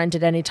go to their friend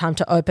at any time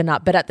to open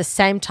up. But at the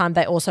same time,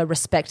 they also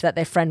respect that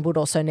their friend would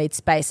also need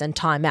space and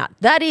time out.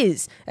 That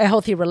is a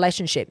healthy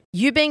relationship.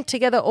 You being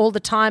together all the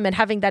time and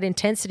having that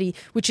intensity,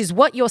 which is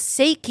what you're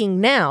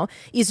seeking now,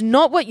 is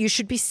not what you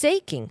should be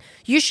seeking.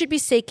 You should be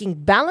seeking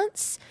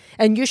balance,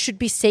 and you should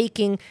be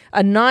seeking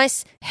a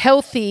nice,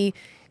 healthy,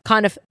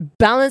 kind of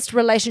balanced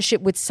relationship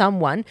with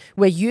someone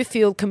where you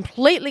feel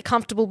completely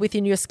comfortable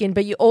within your skin,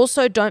 but you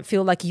also don't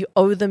feel like you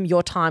owe them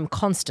your time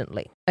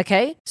constantly.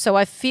 Okay? So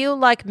I feel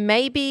like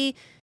maybe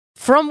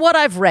from what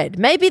I've read,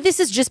 maybe this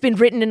has just been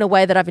written in a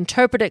way that I've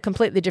interpreted it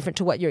completely different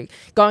to what you're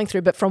going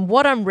through. But from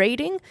what I'm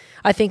reading,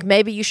 I think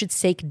maybe you should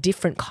seek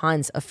different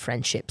kinds of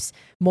friendships,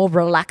 more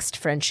relaxed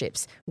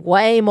friendships,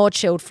 way more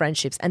chilled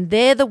friendships. And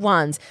they're the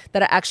ones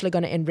that are actually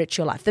going to enrich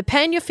your life. The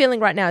pain you're feeling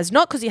right now is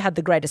not because you had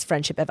the greatest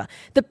friendship ever.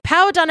 The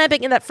power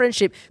dynamic in that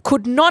friendship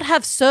could not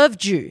have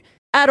served you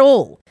at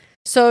all.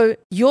 So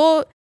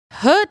you're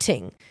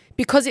hurting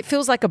because it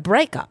feels like a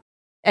breakup.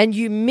 And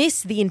you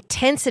miss the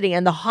intensity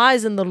and the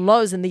highs and the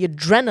lows and the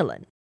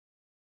adrenaline.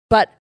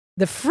 But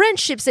the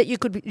friendships that you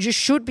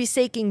should be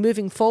seeking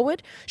moving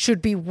forward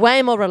should be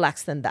way more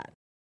relaxed than that.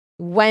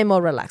 Way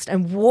more relaxed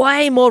and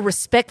way more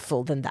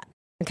respectful than that.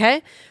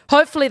 Okay?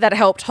 Hopefully that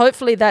helped.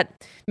 Hopefully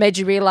that made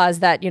you realize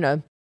that,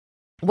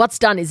 what's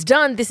done is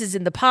done. This is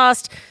in the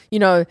past.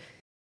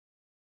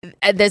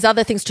 There's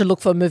other things to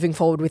look for moving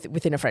forward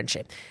within a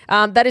friendship.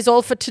 That is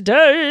all for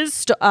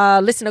today's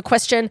listener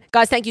question.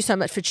 Guys, thank you so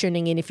much for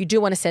tuning in. If you do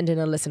want to send in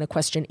a listener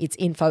question, it's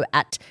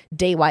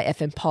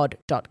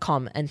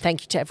info@dyfmpod.com. And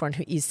thank you to everyone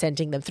who is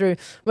sending them through.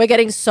 We're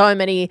getting so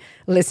many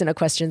listener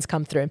questions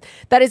come through.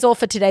 That is all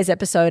for today's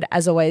episode.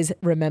 As always,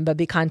 remember,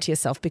 be kind to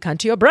yourself, be kind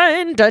to your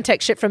brain. Don't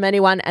take shit from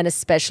anyone, and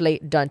especially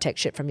don't take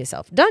shit from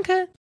yourself.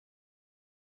 Danke.